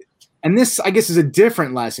this, I guess, is a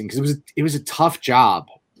different lesson because it was a tough job,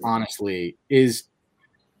 honestly, is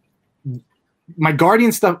my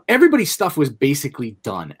Guardian stuff, everybody's stuff was basically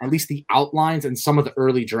done, at least the outlines and some of the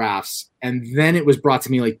early drafts. And then it was brought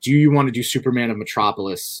to me like, do you want to do Superman of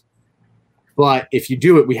Metropolis? But if you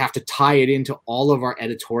do it, we have to tie it into all of our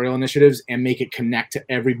editorial initiatives and make it connect to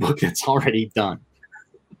every book that's already done.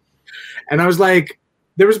 And I was like,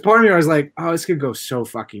 there was a part of me where I was like, oh, this could go so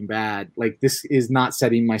fucking bad. Like, this is not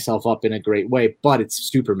setting myself up in a great way, but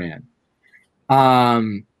it's Superman.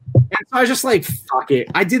 And so I was just like, fuck it.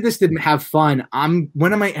 I did this to have fun.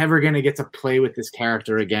 When am I ever going to get to play with this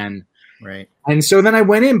character again? Right. And so then I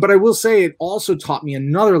went in, but I will say it also taught me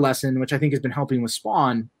another lesson, which I think has been helping with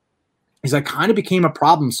Spawn, is I kind of became a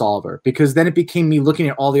problem solver, because then it became me looking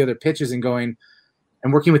at all the other pitches and going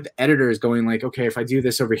and working with the editors going like, okay, if I do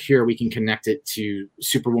this over here, we can connect it to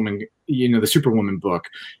Superwoman, the Superwoman book.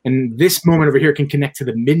 And this moment over here can connect to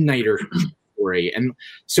the Midnighter story. And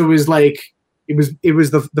so it was like, it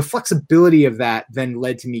was the flexibility of that then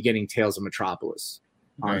led to me getting Tales of Metropolis.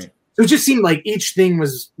 Right. So it just seemed like each thing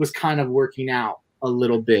was kind of working out a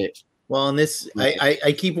little bit. Well, in this,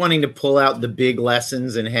 I keep wanting to pull out the big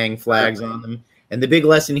lessons and hang flags on them. And the big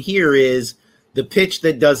lesson here is the pitch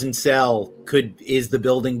that doesn't sell is the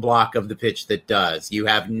building block of the pitch that does. You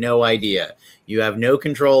have no idea. You have no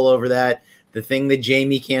control over that. The thing that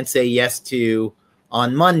Jamie can't say yes to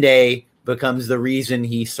on Monday becomes the reason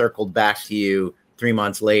he circled back to you 3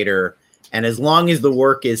 months later. And as long as the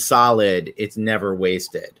work is solid, it's never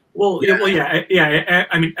wasted. Well, yeah.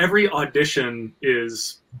 I mean, every audition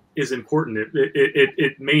is important.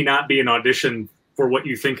 It may not be an audition for what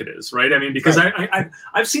you think it is, right? I mean, because right.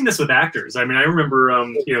 I've seen this with actors. I mean, I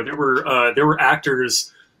remember, there were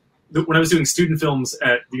actors that when I was doing student films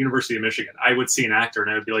at the University of Michigan, I would see an actor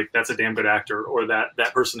and I would be like, that's a damn good actor, or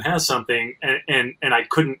that person has something. And I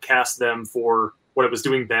couldn't cast them for what I was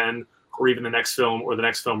doing then, or even the next film or the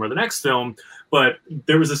next film or the next film. But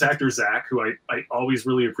there was this actor, Zach, who I always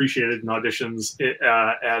really appreciated in auditions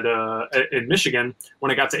in Michigan.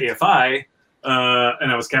 When I got to AFI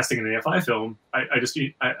and I was casting an AFI film,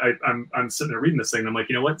 I'm sitting there reading this thing and I'm like,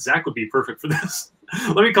 you know what? Zach would be perfect for this.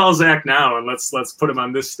 Let me call Zach now and let's put him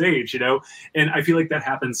on this stage, And I feel like that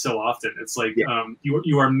happens so often. It's like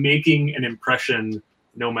you are making an impression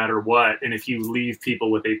no matter what, and if you leave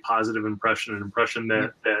people with a positive impression, an impression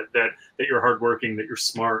that you're hardworking, that you're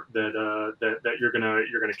smart, that you're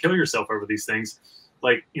gonna kill yourself over these things,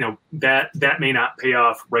 like that may not pay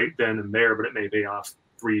off right then and there, but it may pay off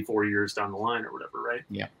 3-4 years down the line or whatever, right?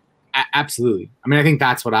 Yeah, absolutely. I mean, I think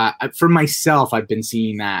that's what for myself, I've been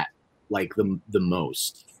seeing that like the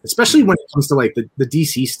most, especially when it comes to like the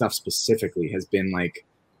DC stuff specifically, has been like,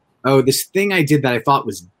 oh, this thing I did that I thought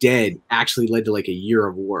was dead actually led to like a year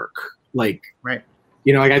of work. Like, right.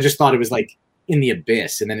 Like I just thought it was like in the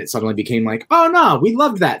abyss. And then it suddenly became like, oh no, we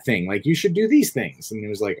loved that thing. Like you should do these things. And it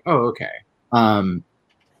was like, oh, okay.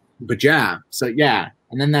 But yeah. So yeah.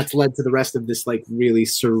 And then that's led to the rest of this like really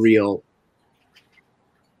surreal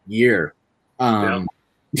year.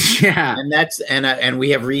 Yeah. And that's, and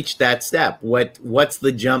we have reached that step. What's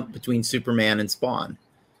the jump between Superman and Spawn?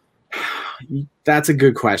 That's a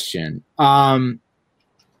good question. So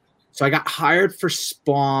I got hired for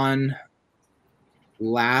Spawn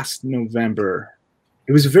last November.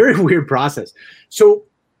 It was a very weird process. So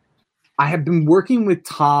I have been working with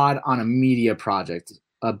Todd on a media project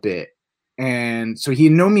a bit. And so he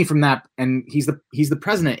had known me from that, and he's the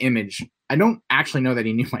president of Image. I don't actually know that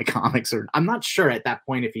he knew my comics, or I'm not sure at that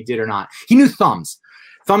point if he did or not. He knew Thumbs.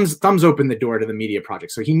 Thumbs opened the door to the media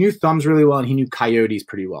project. So he knew Thumbs really well, and he knew Coyotes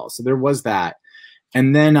pretty well. So there was that.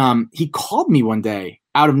 And then he called me one day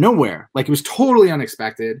out of nowhere. Like, it was totally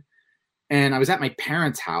unexpected. And I was at my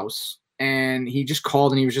parents' house, and he just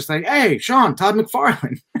called, and he was just like, "Hey, Sean, Todd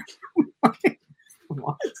McFarlane."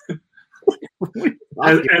 What?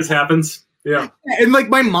 As happens. Yeah. And like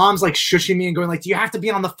my mom's like shushing me and going like, "Do you have to be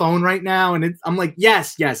on the phone right now?" And I'm like,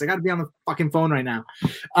 yes, I got to be on the fucking phone right now.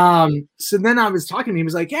 So then I was talking to him. He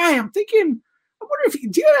was like, "Hey, I'm thinking, I wonder if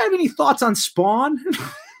do you have any thoughts on Spawn?"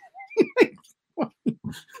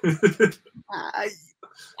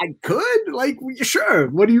 I could, like, sure.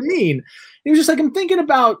 What do you mean? He was just like, "I'm thinking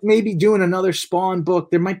about maybe doing another Spawn book.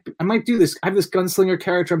 I might do this. I have this gunslinger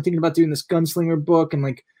character. I'm thinking about doing this gunslinger book, and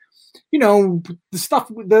like, you know,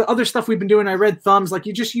 the other stuff we've been doing. I read Thumbs. Like,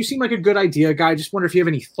 you seem like a good idea, guy. I just wonder if you have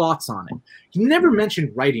any thoughts on it." He never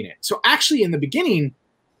mentioned writing it. So actually, in the beginning,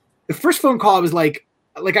 the first phone call, I was like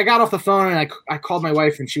I got off the phone and I called my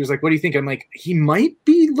wife, and she was like, "What do you think?" I'm like, "He might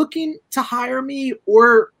be looking to hire me,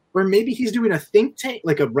 or maybe he's doing a think tank,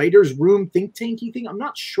 like a writer's room think tanky thing. I'm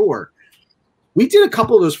not sure." We did a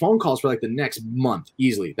couple of those phone calls for like the next month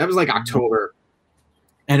easily. That was like October.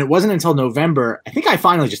 And it wasn't until November, I think I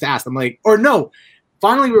finally just asked. I'm like, or no,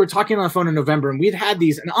 finally we were talking on the phone in November, and we'd had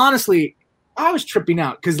these. And honestly, I was tripping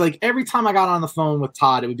out because like every time I got on the phone with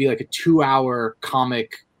Todd, it would be like a 2-hour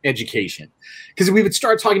comic education. Because we would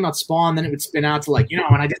start talking about Spawn, then it would spin out to like, you know,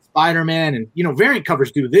 when I did Spider-Man, and, you know, variant covers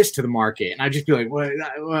do this to the market. And I'd just be like, well,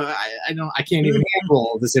 I can't even handle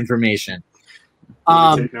all this information.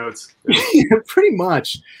 Take notes. Pretty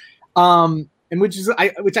much. And which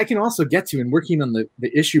I can also get to, and working on the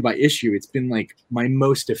issue by issue, it's been like my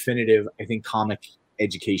most definitive, I think, comic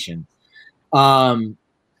education. And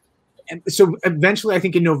so eventually, I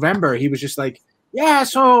think in November, he was just like, "Yeah,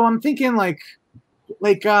 so I'm thinking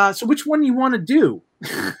so which one you want to do?"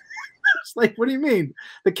 It's like, "What do you mean?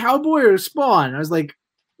 The Cowboy or Spawn?" And I was like,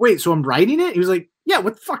 "Wait, so I'm writing it?" He was like, "Yeah,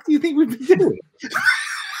 what the fuck do you think we've been doing?"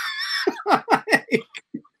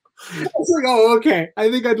 I was like, "Oh, okay. I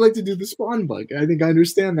think I'd like to do the Spawn book. I think I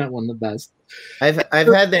understand that one the best." I've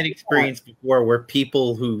had that experience before where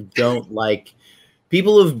people who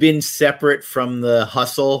have been separate from the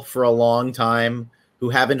hustle for a long time, who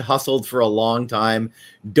haven't hustled for a long time,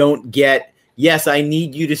 don't get, "Yes, I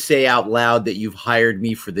need you to say out loud that you've hired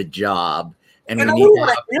me for the job, and we need to have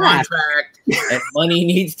a contract, and money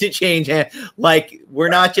needs to change." Like, we're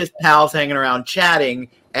not just pals hanging around chatting.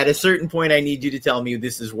 At a certain point, I need you to tell me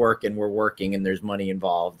this is work, and we're working, and there's money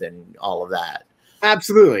involved, and all of that.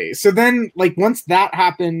 Absolutely. So then, like, once that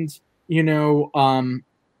happened, you know,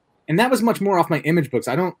 and that was much more off my Image books.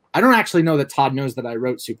 I don't actually know that Todd knows that I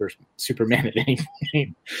wrote Superman at any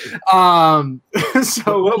point. And that's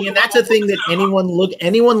a thing that anyone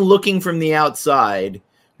looking from the outside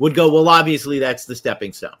would go, "Well, obviously that's the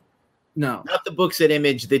stepping stone." No, not the books at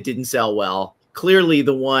Image that didn't sell well. Clearly,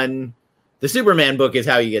 the Superman book is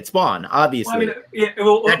how you get Spawn, obviously. Well, I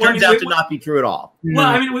mean, that turns out to not be true at all. Well,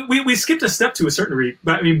 I mean, we skipped a step to a certain degree,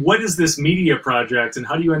 but I mean, what is this media project, and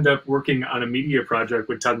how do you end up working on a media project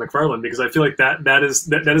with Todd McFarlane? Because I feel like that is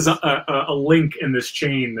a link in this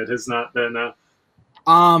chain that has not been.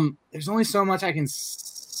 There's only so much I can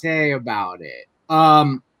say about it.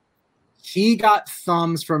 He got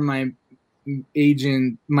Thumbs from my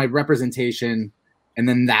agent, my representation, and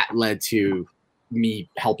then that led to me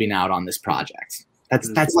helping out on this project.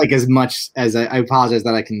 That's like as much as I apologize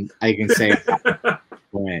that I can say.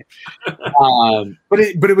 Right. But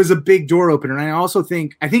it was a big door opener, and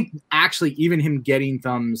I think actually even him getting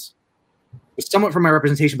Thumbs was somewhat from my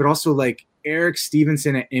representation, but also like Eric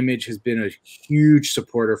Stevenson at Image has been a huge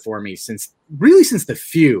supporter for me since The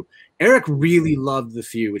Few. Eric really loved The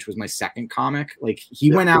Few, which was my second comic. Like,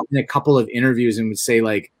 he went out in a couple of interviews and would say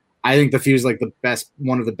like, "I think The Few is like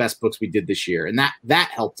one of the best books we did this year," and that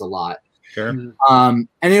helped a lot. Sure. And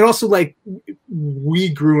it also, like, we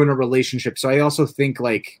grew in a relationship. So I also think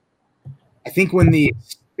I think when the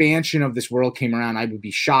expansion of this world came around, I would be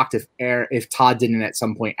shocked if Todd didn't at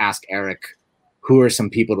some point ask Eric, who are some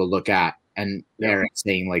people to look at, and Eric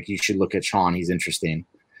saying like, "You should look at Sean. He's interesting.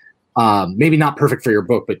 Maybe not perfect for your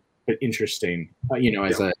book, but interesting.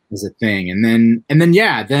 As a thing." And then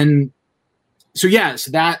So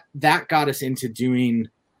that got us into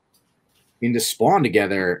Spawn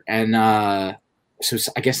together, and so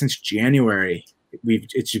I guess since January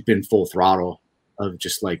it's just been full throttle of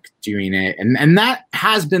just like doing it, and that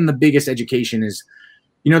has been the biggest education is,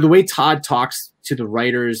 the way Todd talks to the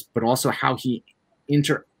writers, but also how he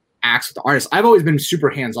acts with the artists. I've always been super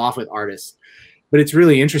hands off with artists, but it's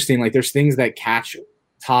really interesting. Like there's things that catch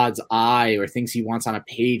Todd's eye or things he wants on a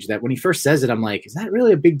page that when he first says it, I'm like, is that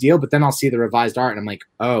really a big deal? But then I'll see the revised art and I'm like,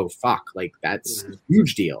 oh fuck, like that's a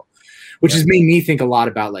huge deal, which has made me think a lot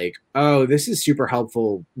about like, oh, this is super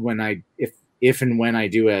helpful when if and when I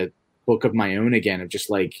do a book of my own again, of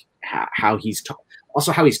just like how he's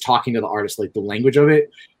also how he's talking to the artist, like the language of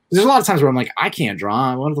it. There's a lot of times where I'm like, I can't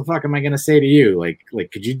draw. What the fuck am I gonna say to you?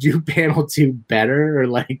 Like, could you do panel 2 better? Or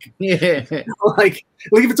like, like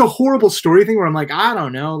if it's a horrible story thing where I'm like, I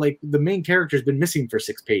don't know, like the main character's been missing for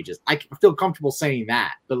 6 pages. I feel comfortable saying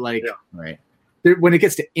that, but like, right. When it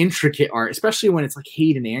gets to intricate art, especially when it's like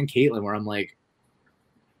Hayden and Caitlin, where I'm like,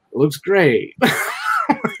 it looks great.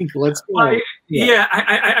 Like, let's go.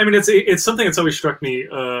 I mean, it's something that's always struck me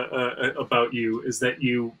about you is that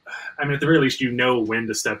you, I mean, at the very least, you know when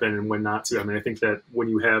to step in and when not to. I mean, I think that when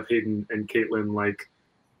you have Hayden and Caitlin, like,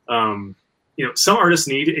 you know, some artists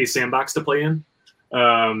need a sandbox to play in,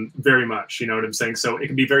 very much. You know what I'm saying? So it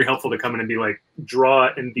can be very helpful to come in and be like,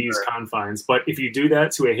 draw in these confines. But if you do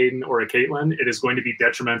that to a Hayden or a Caitlin, it is going to be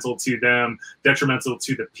detrimental to them, detrimental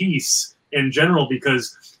to the piece in general,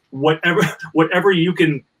 because whatever you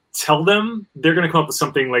can tell them, they're going to come up with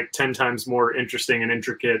something like 10 times more interesting and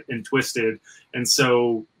intricate and twisted. And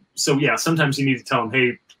so yeah, sometimes you need to tell them,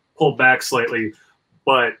 hey, pull back slightly,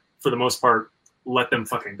 but for the most part, let them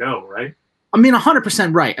fucking go, right? I mean,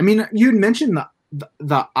 100% right. I mean, you mentioned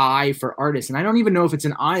the eye for artists, and I don't even know if it's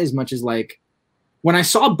an eye as much as like when I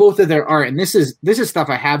saw both of their art, and this is stuff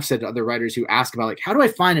I have said to other writers who ask about like, how do I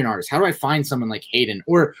find an artist? How do I find someone like Hayden?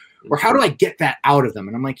 Or how do I get that out of them?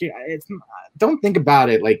 And I'm like, don't think about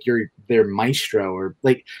it like you're their maestro, or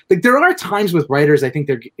like there are times with writers, I think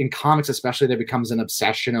they're in comics especially, there becomes an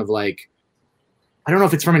obsession of like, I don't know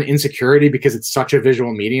if it's from an insecurity because it's such a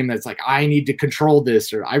visual medium that's like, I need to control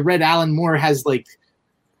this, or I read Alan Moore has like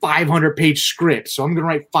 500-page scripts, so I'm gonna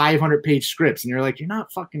write 500-page scripts, and you're like, you're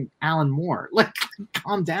not fucking Alan Moore. Like,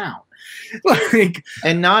 calm down. Like,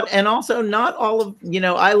 and also not all of, you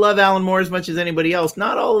know, I love Alan Moore as much as anybody else.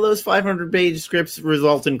 Not all of those 500-page scripts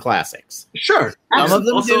result in classics. Sure, some of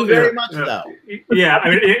them also, do very much though. Yeah, I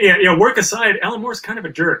mean, work aside, Alan Moore's kind of a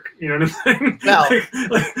jerk. You know what I'm saying? Well,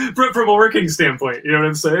 like, from a working standpoint, you know what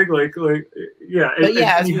I'm saying? Like, yeah. But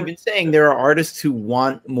yeah, as you've been saying, there are artists who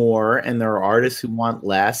want more, and there are artists who want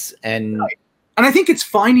less, and I think it's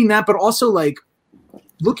finding that, but also like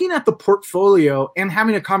looking at the portfolio and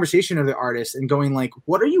having a conversation of the artist and going like,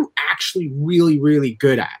 what are you actually really, really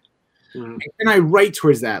good at? Mm-hmm. And I write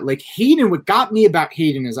towards that. Like Hayden, what got me about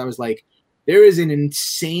Hayden is I was like, there is an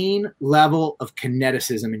insane level of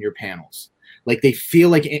kineticism in your panels. Like they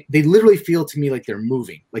literally feel to me like they're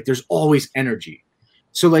moving. Like there's always energy.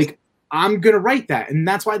 So like, I'm going to write that. And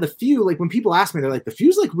that's why the few, like when people ask me, they're like, the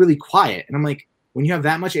few's like really quiet. And I'm like, when you have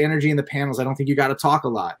that much energy in the panels, I don't think you got to talk a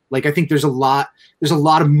lot. Like, I think there's a lot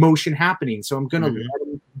of motion happening. So I'm going to let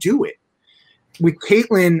him do it. With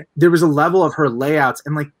Caitlin, there was a level of her layouts,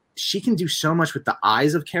 and like, she can do so much with the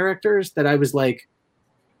eyes of characters that I was like,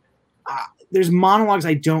 there's monologues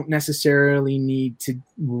I don't necessarily need to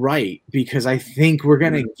write, because I think we're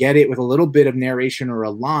going to get it with a little bit of narration or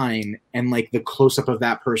a line, and like the close up of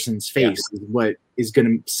that person's face is what is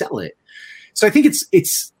going to sell it. So I think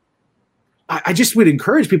I just would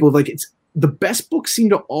encourage people, like, it's the best books seem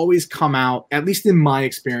to always come out, at least in my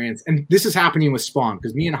experience. And this is happening with Spawn,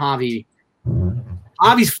 because me and Javi's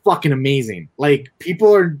fucking amazing. Like,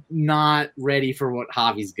 people are not ready for what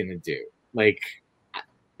Javi's going to do. Like,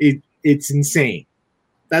 it's insane.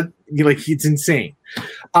 It's insane.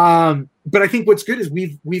 But I think what's good is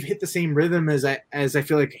we've hit the same rhythm as I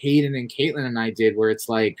feel like Hayden and Caitlin and I did, where it's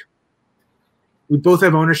like, we both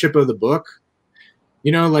have ownership of the book.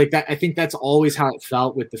 You know, like that. I think that's always how it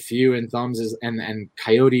felt with the Few and Thumbs and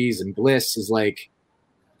Coyotes and Bliss, is like,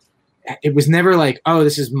 it was never like, oh,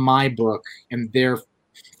 this is my book and they're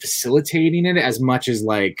facilitating it, as much as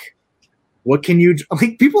like, what can you,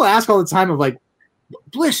 like, people ask all the time of like,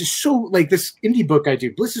 Bliss is so, like, this indie book I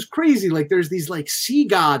do, Bliss is crazy. Like, there's these like sea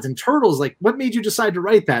gods and turtles. Like, what made you decide to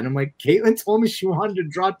write that? And I'm like, Caitlin told me she wanted to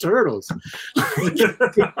draw turtles.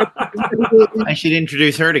 I should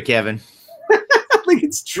introduce her to Kevin. Like,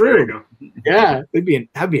 it's true. Yeah,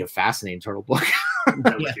 that'd be a fascinating turtle book.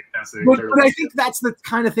 But I think that's the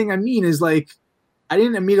kind of thing I mean, is like, I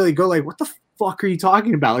didn't immediately go like, what the fuck are you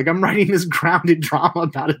talking about? Like, I'm writing this grounded drama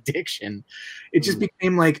about addiction. It just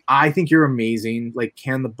became like, I think you're amazing. Like,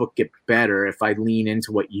 can the book get better if I lean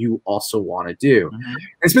into what you also want to do? Mm-hmm.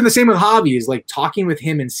 It's been the same with Javi, is like talking with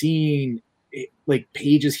him and seeing like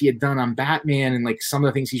pages he had done on Batman and like some of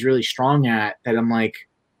the things he's really strong at, that I'm like,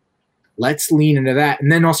 let's lean into that.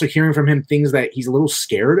 And then also hearing from him things that he's a little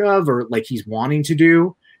scared of or like he's wanting to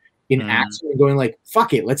do in action and going like,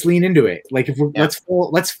 fuck it, let's lean into it. Like if we're,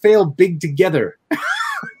 let's fail big together.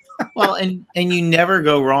 Well, and you never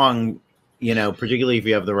go wrong, you know, particularly if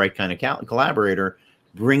you have the right kind of collaborator,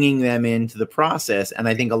 bringing them into the process. And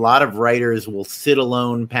I think a lot of writers will sit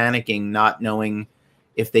alone panicking, not knowing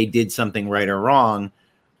if they did something right or wrong.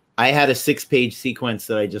 I had a 6-page sequence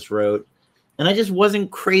that I just wrote, and I just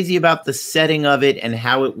wasn't crazy about the setting of it and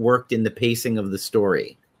how it worked in the pacing of the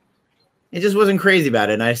story. It just wasn't crazy about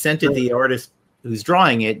it. And I sent it to the artist who's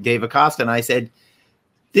drawing it, Dave Acosta, and I said,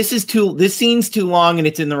 this scene's too long and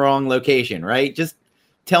it's in the wrong location, right? Just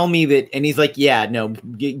tell me that. And he's like, yeah, no,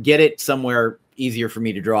 get it somewhere easier for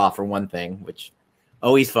me to draw, for one thing, which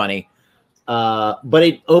always funny. But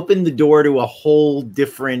it opened the door to a whole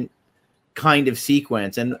different kind of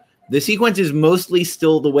sequence. And the sequence is mostly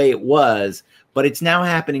still the way it was, but it's now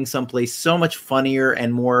happening someplace so much funnier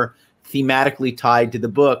and more thematically tied to the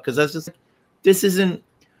book. Because I was just like, this isn't.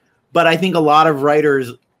 But I think a lot of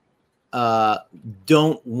writers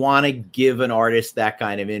don't want to give an artist that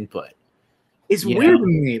kind of input. It's weird to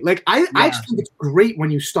me. Like I actually think it's great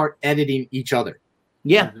when you start editing each other.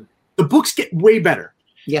 Yeah. The books get way better.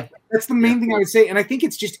 Yeah. That's the main thing I would say. And I think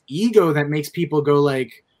it's just ego that makes people go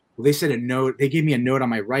like, well, they said a note. They gave me a note on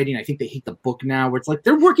my writing. I think they hate the book now, where it's like,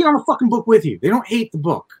 they're working on a fucking book with you. They don't hate the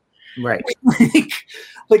book. Right.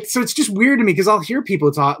 like, so it's just weird to me because I'll hear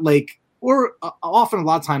people talk like, or often a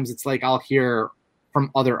lot of times it's like, I'll hear from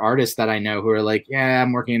other artists that I know who are like, yeah,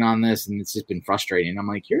 I'm working on this and it's just been frustrating. I'm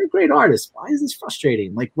like, you're a great artist. Why is this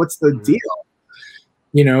frustrating? Like, what's the deal?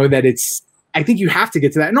 You know, that it's, I think you have to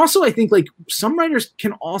get to that. And also I think like some writers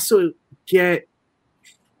can also get,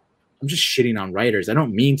 I'm just shitting on writers. I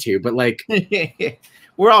don't mean to, but like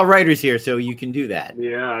we're all writers here, so you can do that.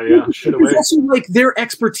 Yeah. Shit away. Also, like their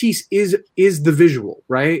expertise is the visual,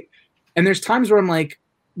 right? And there's times where I'm like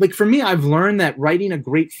for me, I've learned that writing a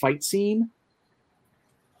great fight scene,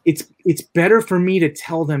 it's better for me to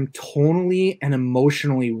tell them tonally and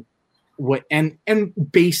emotionally what and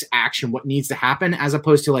base action what needs to happen, as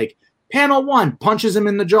opposed to like panel 1 punches him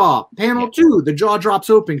in the jaw, panel 2 the jaw drops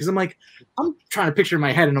open, because I'm trying to picture in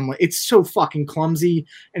my head and I'm like, it's so fucking clumsy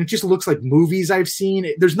and it just looks like movies I've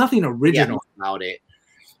seen. There's nothing original about it,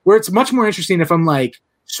 where it's much more interesting if I'm like,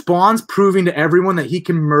 Spawn's proving to everyone that he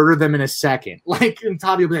can murder them in a second. Like, and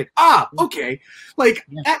Tavi will be like, okay. Like,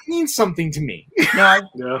 that means something to me.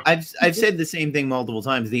 No, I've said the same thing multiple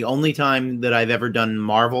times. The only time that I've ever done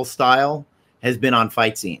Marvel style has been on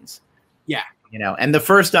fight scenes. Yeah. You know, and the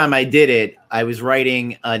first time I did it, I was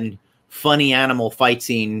writing a funny animal fight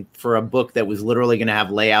scene for a book that was literally going to have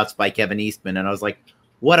layouts by Kevin Eastman. And I was like,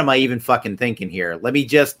 what am I even fucking thinking here? Let me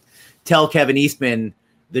just tell Kevin Eastman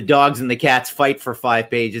the dogs and the cats fight for 5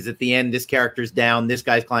 pages. At the end, this character's down, this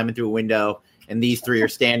guy's climbing through a window, and these 3 are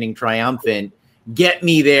standing triumphant. Get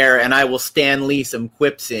me there, and I will Stan Lee some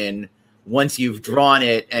quips in once you've drawn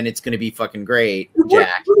it, and it's going to be fucking great,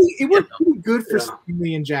 Jack. It worked pretty good for Stan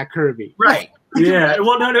Lee and Jack Kirby. Right. Yeah.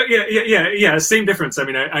 Well, no. Yeah. Same difference. I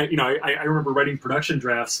mean, I remember writing production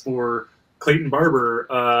drafts for Clayton Barber,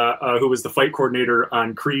 who was the fight coordinator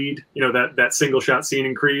on Creed, you know, that single shot scene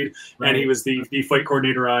in Creed, and he was the fight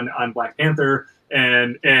coordinator on Black Panther,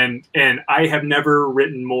 and I have never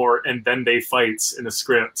written more and then they fights in a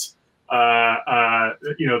script,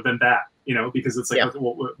 you know, than that, you know, because it's like,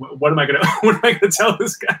 what am I gonna tell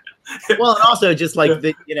this guy? Well, and also just like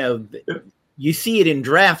you know, you see it in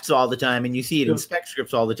drafts all the time, and you see it in spec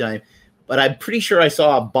scripts all the time. But I'm pretty sure I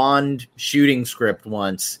saw a Bond shooting script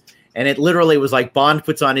once. And it literally was like, Bond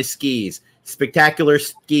puts on his skis, spectacular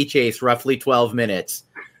ski chase, roughly 12 minutes.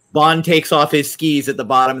 Bond takes off his skis at the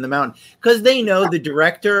bottom of the mountain, because they know the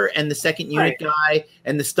director and the second unit guy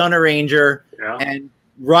and the stunner ranger and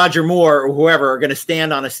Roger Moore or whoever are going to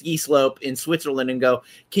stand on a ski slope in Switzerland and go,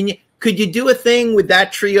 could you do a thing with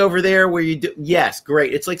that tree over there where you do? Yes,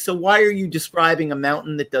 great. It's like, so why are you describing a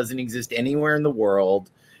mountain that doesn't exist anywhere in the world?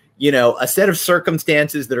 You know, a set of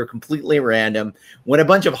circumstances that are completely random, when a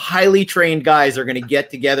bunch of highly trained guys are going to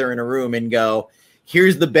get together in a room and go,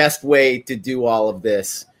 here's the best way to do all of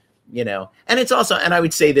this, you know. And it's also, and I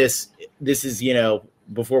would say this is, you know,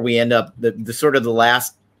 before we end up, the sort of the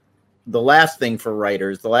last thing for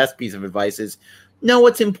writers, the last piece of advice is know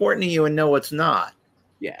what's important to you and know what's not.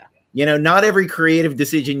 Yeah. You know, not every creative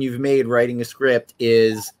decision you've made writing a script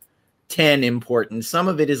is 10 important. Some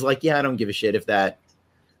of it is like, yeah, I don't give a shit if that,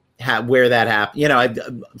 where that happened. You know,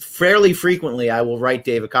 fairly frequently I will write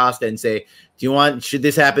Dave Acosta and say, should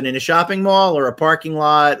this happen in a shopping mall or a parking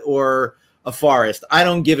lot or a forest? I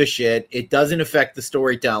don't give a shit. It doesn't affect the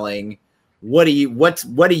storytelling. what do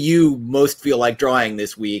you most feel like drawing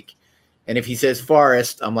this week? And if he says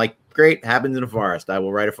forest, I'm like, great, happens in a forest. I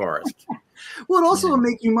will write a forest. Well, it also will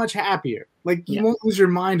make you much happier. Like you won't lose your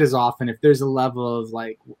mind as often if there's a level of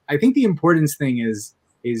like. I think the importance thing is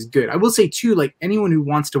good. I will say too, like anyone who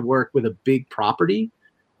wants to work with a big property,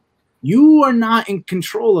 you are not in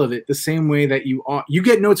control of it the same way that you are. You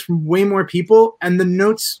get notes from way more people, and the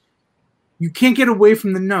notes you can't get away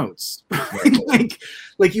from the notes.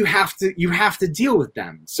 like you have to deal with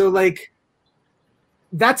them. So like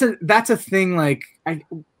that's a thing like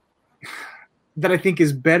that I think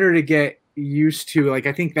is better to get used to. Like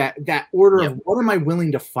I think that order of what am I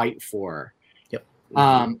willing to fight for,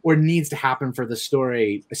 or needs to happen for the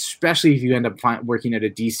story, especially if you end up working at a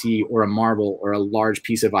DC or a Marvel or a large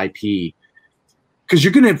piece of IP, because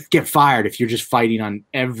you're gonna get fired if you're just fighting on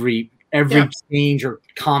every change or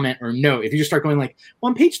comment or note. If you just start going like, well,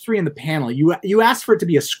 on page 3 in the panel, you asked for it to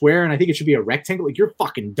be a square and I think it should be a rectangle, like you're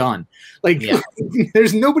fucking done. Like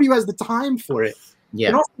there's nobody who has the time for it. Yeah.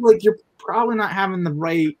 And also like you're probably not having the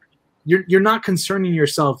right, you're not concerning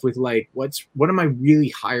yourself with like what am I really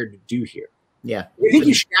hired to do here? Yeah. I think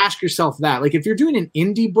you should ask yourself that. Like if you're doing an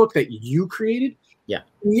indie book that you created,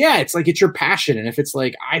 it's like it's your passion. And if it's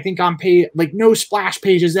like I think I'm paid like no splash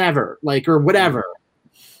pages ever, like or whatever.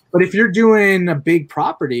 But if you're doing a big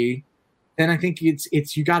property, then I think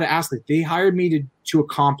it's you got to ask like they hired me to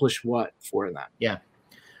accomplish what for them. Yeah.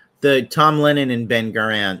 The Tom Lennon and Ben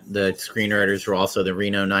Garant, the screenwriters who are also the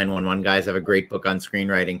Reno 911 guys, have a great book on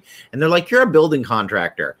screenwriting. And they're like, you're a building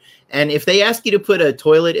contractor. And if they ask you to put a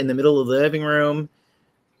toilet in the middle of the living room,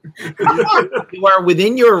 you are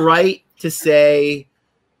within your right to say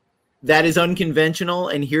that is unconventional,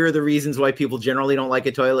 and here are the reasons why people generally don't like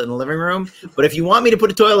a toilet in the living room. But if you want me to put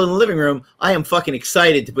a toilet in the living room, I am fucking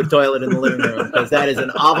excited to put a toilet in the living room because that is an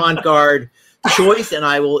avant-garde choice, and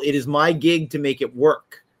it is my gig to make it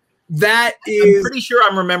work. I'm pretty sure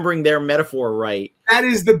I'm remembering their metaphor right. That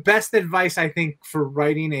is the best advice, I think, for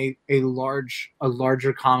writing a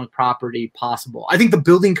larger comic property possible. I think the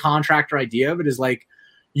building contractor idea of it is like,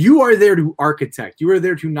 you are there to architect. You are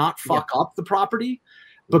there to not fuck up the property.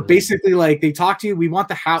 But basically, like they talk to you, we want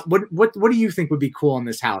the house. What do you think would be cool in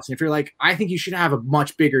this house? And if you're like, I think you should have a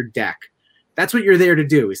much bigger deck. That's what you're there to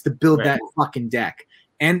do, is to build that fucking deck.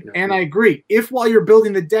 And I agree. If while you're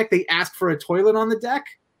building the deck, they ask for a toilet on the deck,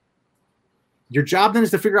 your job then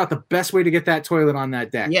is to figure out the best way to get that toilet on that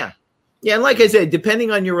deck. Yeah. Yeah. And like I said, depending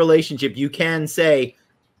on your relationship, you can say,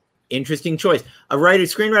 interesting choice. A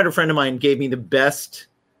screenwriter friend of mine gave me the best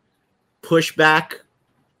pushback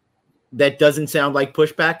that doesn't sound like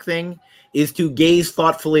pushback thing is to gaze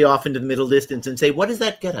thoughtfully off into the middle distance and say, what does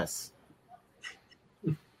that get us?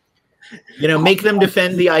 Make them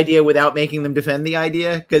defend the idea without making them defend the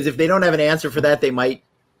idea. Because if they don't have an answer for that, they might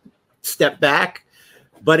step back.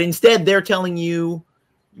 But instead, they're telling you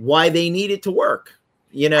why they need it to work.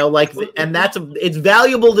 And it's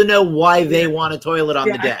valuable to know why they want a toilet on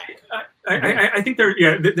the deck. I think there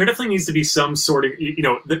definitely needs to be some sort of,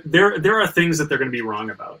 there are things that they're going to be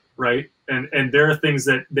wrong about, right? And there are things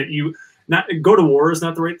that you not go to war is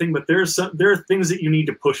not the right thing, but there are things that you need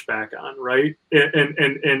to push back on, right?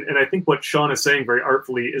 And I think what Sean is saying very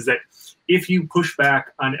artfully is that if you push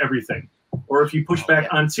back on everything, or if you push back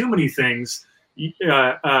on too many things, you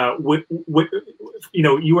are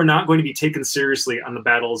not going to be taken seriously on the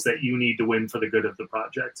battles that you need to win for the good of the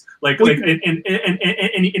project. And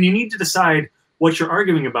you need to decide what you're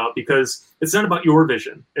arguing about, because it's not about your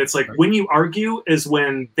vision. It's like when you argue is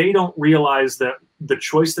when they don't realize that the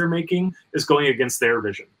choice they're making is going against their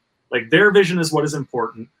vision. Like their vision is what is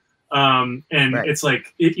important. It's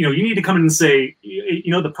like, you need to come in and say,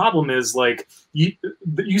 the problem is like,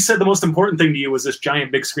 you said the most important thing to you was this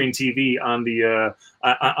giant big screen TV on the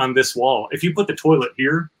on this wall. If you put the toilet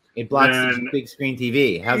here, it blocks the big screen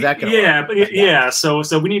TV. How's that going to work?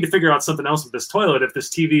 So we need to figure out something else with this toilet. If this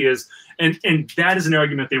TV is, and that is an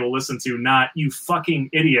argument they will listen to, not you fucking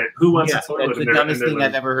idiot. Who wants a toilet? That's the dumbest thing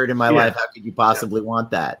I've ever heard in my life. How could you possibly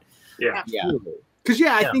want that? Yeah. Because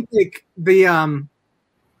I think like the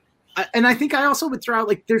and I think I also would throw out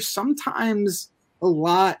like there's sometimes a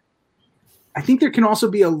lot. I think there can also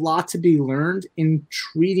be a lot to be learned in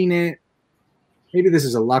treating it. Maybe this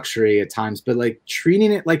is a luxury at times, but like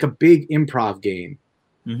treating it like a big improv game.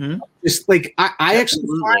 Mm-hmm. Just like I actually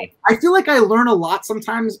I feel like I learn a lot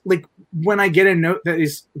sometimes. Like when I get a note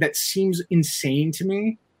that seems insane to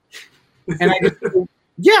me, and I just go,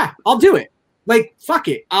 I'll do it. Like fuck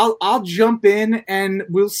it, I'll jump in and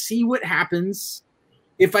we'll see what happens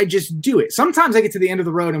if I just do it. Sometimes I get to the end of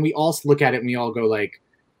the road and we all look at it and we all go like,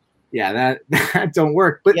 yeah, that don't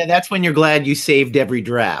work. But yeah, that's when you're glad you saved every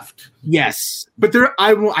draft. yes, but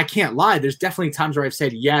I can't lie. There's definitely times where I've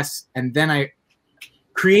said yes, and then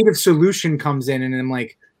creative solution comes in, and I'm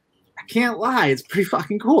like, I can't lie, it's pretty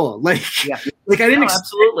fucking cool. Like, Yeah. like I didn't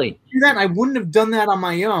absolutely do that. And I wouldn't have done that on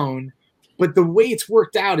my own, but the way it's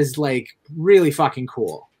worked out is like really fucking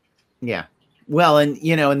cool. Yeah. Well, and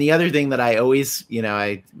and the other thing that I always,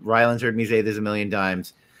 Ryland's heard me say this a million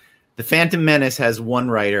times. The Phantom Menace has 1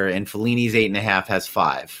 writer, and Fellini's 8.5 has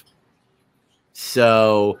 5.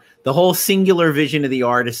 So the whole singular vision of the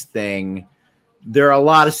artist thing, there are a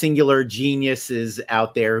lot of singular geniuses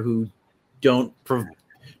out there who don't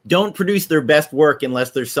produce their best work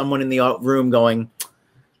unless there's someone in the room going,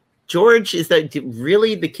 George, is that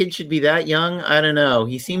really the kid should be that young? I don't know.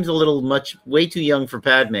 He seems a little way too young for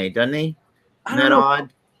Padme, doesn't he? Isn't that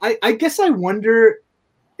odd? I guess I wonder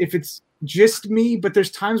if it's just me, but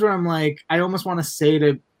there's times where I'm like, I almost want to say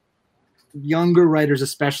to younger writers,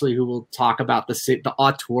 especially who will talk about the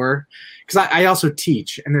auteur, because I also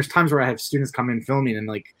teach, and there's times where I have students come in filming, and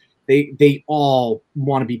like they all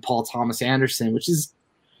want to be Paul Thomas Anderson, which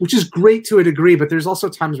is great to a degree, but there's also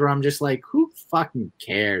times where I'm just like, who fucking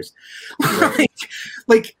cares?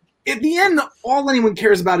 like at the end, all anyone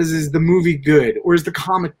cares about is the movie good or is the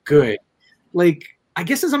comic good? Like, I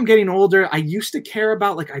guess as I'm getting older, I used to care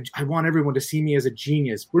about, like, I want everyone to see me as a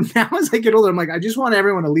genius. But now as I get older, I'm like, I just want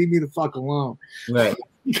everyone to leave me the fuck alone. Right.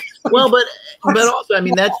 Well, but also, I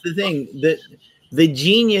mean, that's the thing. The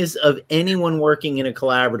genius of anyone working in a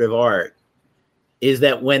collaborative art is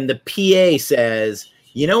that when the PA says,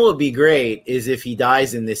 you know what would be great is if he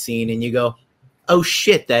dies in this scene, and you go, oh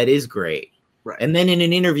shit, that is great. Right. And then in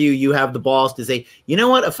an interview, you have the balls to say, you know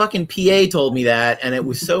what, a fucking PA told me that, and it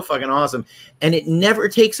was so fucking awesome. And it never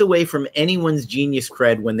takes away from anyone's genius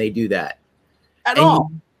cred when they do that. At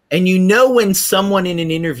all. And when someone in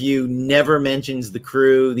an interview never mentions the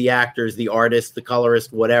crew, the actors, the artist, the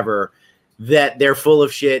colorist, whatever, that they're full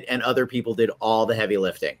of shit and other people did all the heavy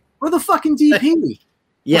lifting. Or the fucking DP.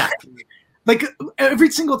 Yeah. Like every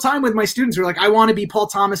single time with my students, they're like, I want to be Paul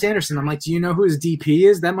Thomas Anderson. I'm like, do you know who his DP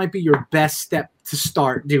is? That might be your best step to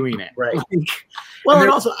start doing it. Right. Like, well, and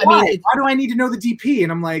also, why do I need to know the DP?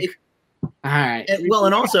 And I'm like, all right.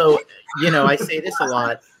 And also, I say this a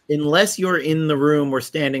lot. Unless you're in the room or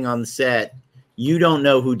standing on the set, you don't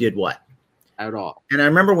know who did what. At all. And I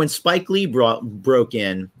remember when Spike Lee broke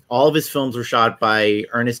in, all of his films were shot by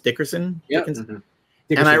Ernest Dickerson. Yep.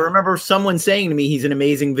 And I remember someone saying to me, he's an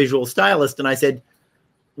amazing visual stylist. And I said,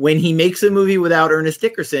 when he makes a movie without Ernest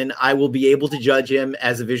Dickerson, I will be able to judge him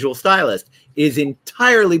as a visual stylist. It is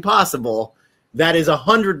entirely possible. That is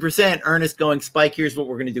 100% Ernest going, Spike, here's what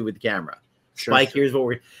we're going to do with the camera. Spike, here's what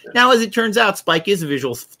we're now, as it turns out, Spike is a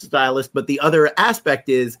visual stylist. But the other aspect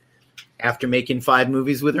is, after making 5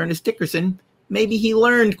 movies with Ernest Dickerson, maybe he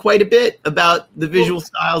learned quite a bit about the visual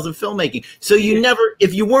styles of filmmaking. So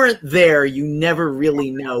if you weren't there, you never really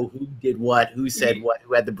know who did what, who said what,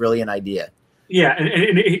 who had the brilliant idea. Yeah,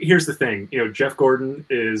 and here's the thing. Jeff Gordon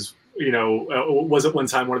is, was at one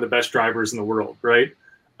time one of the best drivers in the world, right?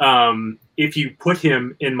 If you put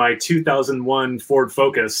him in my 2001 Ford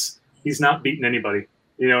Focus, he's not beating anybody.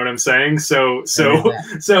 You know what I'm saying? So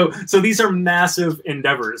these are massive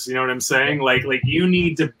endeavors. You know what I'm saying? Like you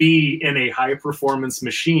need to be in a high performance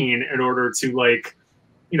machine in order to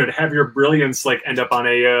to have your brilliance end up on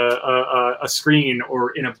a screen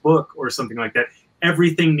or in a book or something like that.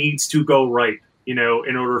 Everything needs to go right, in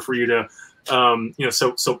order for you to,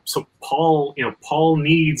 so Paul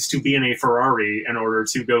needs to be in a Ferrari in order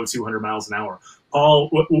to go 200 miles an hour. Paul,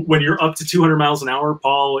 when you're up to 200 miles an hour,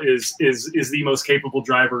 Paul is the most capable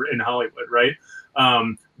driver in Hollywood, right?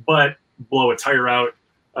 But blow a tire out,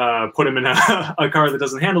 put him in a car that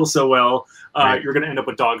doesn't handle so well, right. You're going to end up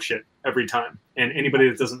with dog shit every time. And anybody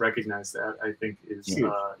that doesn't recognize that, I think, is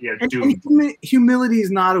doomed. And humility is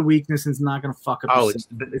not a weakness, and it's not going to fuck up. Oh,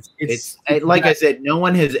 it's like I said, no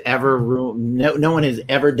one has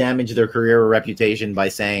ever damaged their career or reputation by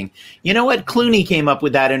saying, you know what, Clooney came up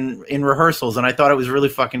with that in rehearsals, and I thought it was really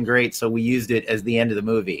fucking great, so we used it as the end of the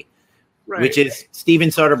movie. Right. Which is Steven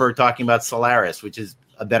Soderbergh talking about Solaris, which is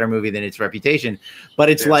a better movie than its reputation. But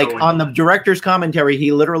it's on the director's commentary,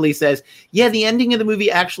 he literally says, yeah, the ending of the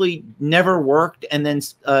movie actually never worked. And then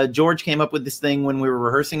George came up with this thing when we were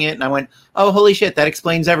rehearsing it. And I went, oh, holy shit, that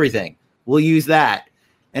explains everything. We'll use that.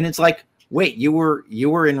 And it's like, wait, you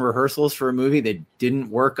were in rehearsals for a movie that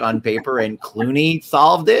didn't work on paper and Clooney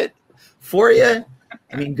solved it for you?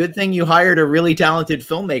 I mean, good thing you hired a really talented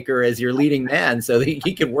filmmaker as your leading man so that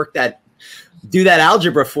he could do that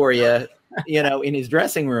algebra for you, in his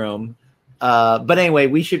dressing room. But anyway,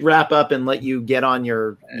 we should wrap up and let you get on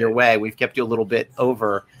your way. We've kept you a little bit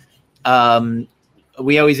over.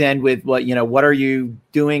 We always end with what are you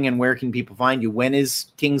doing and where can people find you? When is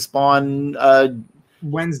King Spawn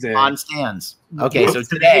Wednesday on stands? Okay, so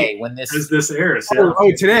today when this airs. Yeah.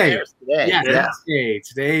 Oh, today. Yeah.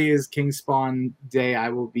 Today is King Spawn Day. I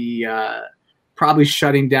will be probably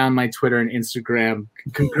shutting down my Twitter and Instagram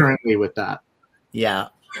concurrently with that. Yeah,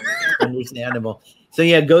 understandable. So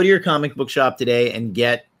yeah, go to your comic book shop today and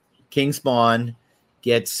get King Spawn,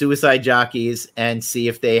 get Suicide Jockeys, and see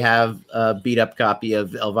if they have a beat up copy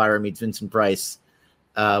of Elvira Meets Vincent Price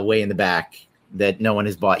way in the back that no one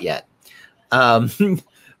has bought yet.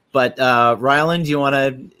 But Ryland, do you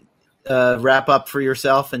want to wrap up for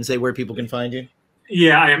yourself and say where people can find you?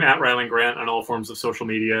 Yeah, I am at Ryland Grant on all forms of social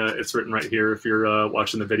media. It's written right here if you're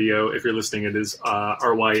watching the video. If you're listening, it is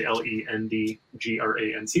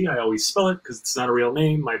RYLENDGRANT. I always spell it because it's not a real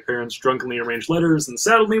name. My parents drunkenly arranged letters and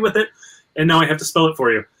saddled me with it, and now I have to spell it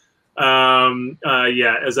for you.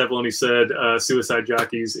 As Avalone said, Suicide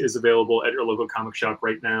Jockeys is available at your local comic shop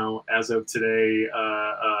right now. As of today,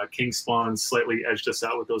 King Spawn slightly edged us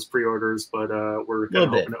out with those pre-orders, but we're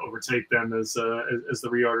hoping to overtake them as the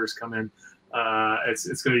reorders come in.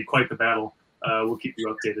 It's going to be quite the battle. We'll keep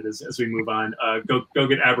you updated as we move on. Go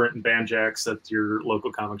get Aberrant and Banjax at your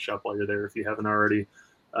local comic shop while you're there if you haven't already.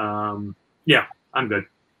 I'm good.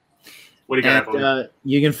 What do you got?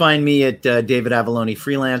 You can find me at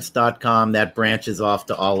davidavalonefreelance.com. That branches off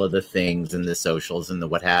to all of the things and the socials and the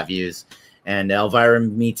what have yous. And Elvira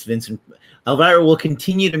meets Vincent. Elvira will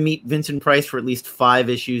continue to meet Vincent Price for at least 5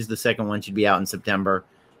 issues. The second one should be out in September.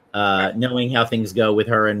 Knowing how things go with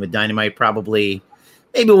her and with Dynamite, maybe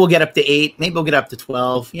we'll get up to 8, maybe we'll get up to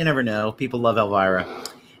 12. You never know. People love Elvira.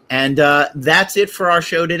 And that's it for our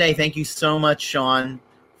show today. Thank you so much, Sean,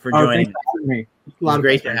 for joining me. A lot of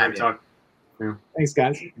great to have you. Yeah. Thanks,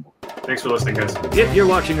 guys. Thanks for listening, guys. If you're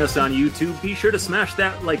watching us on YouTube, be sure to smash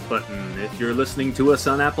that like button. If you're listening to us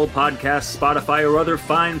on Apple Podcasts, Spotify, or other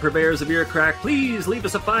fine purveyors of ear crack, please leave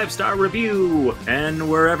us a 5-star review. And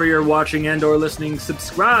wherever you're watching and or listening,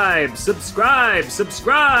 subscribe.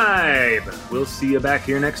 We'll see you back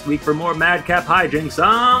here next week for more Madcap hijinks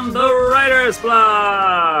on the Writer's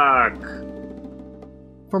Block.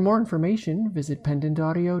 For more information, visit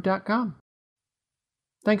pendantaudio.com.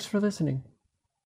 Thanks for listening.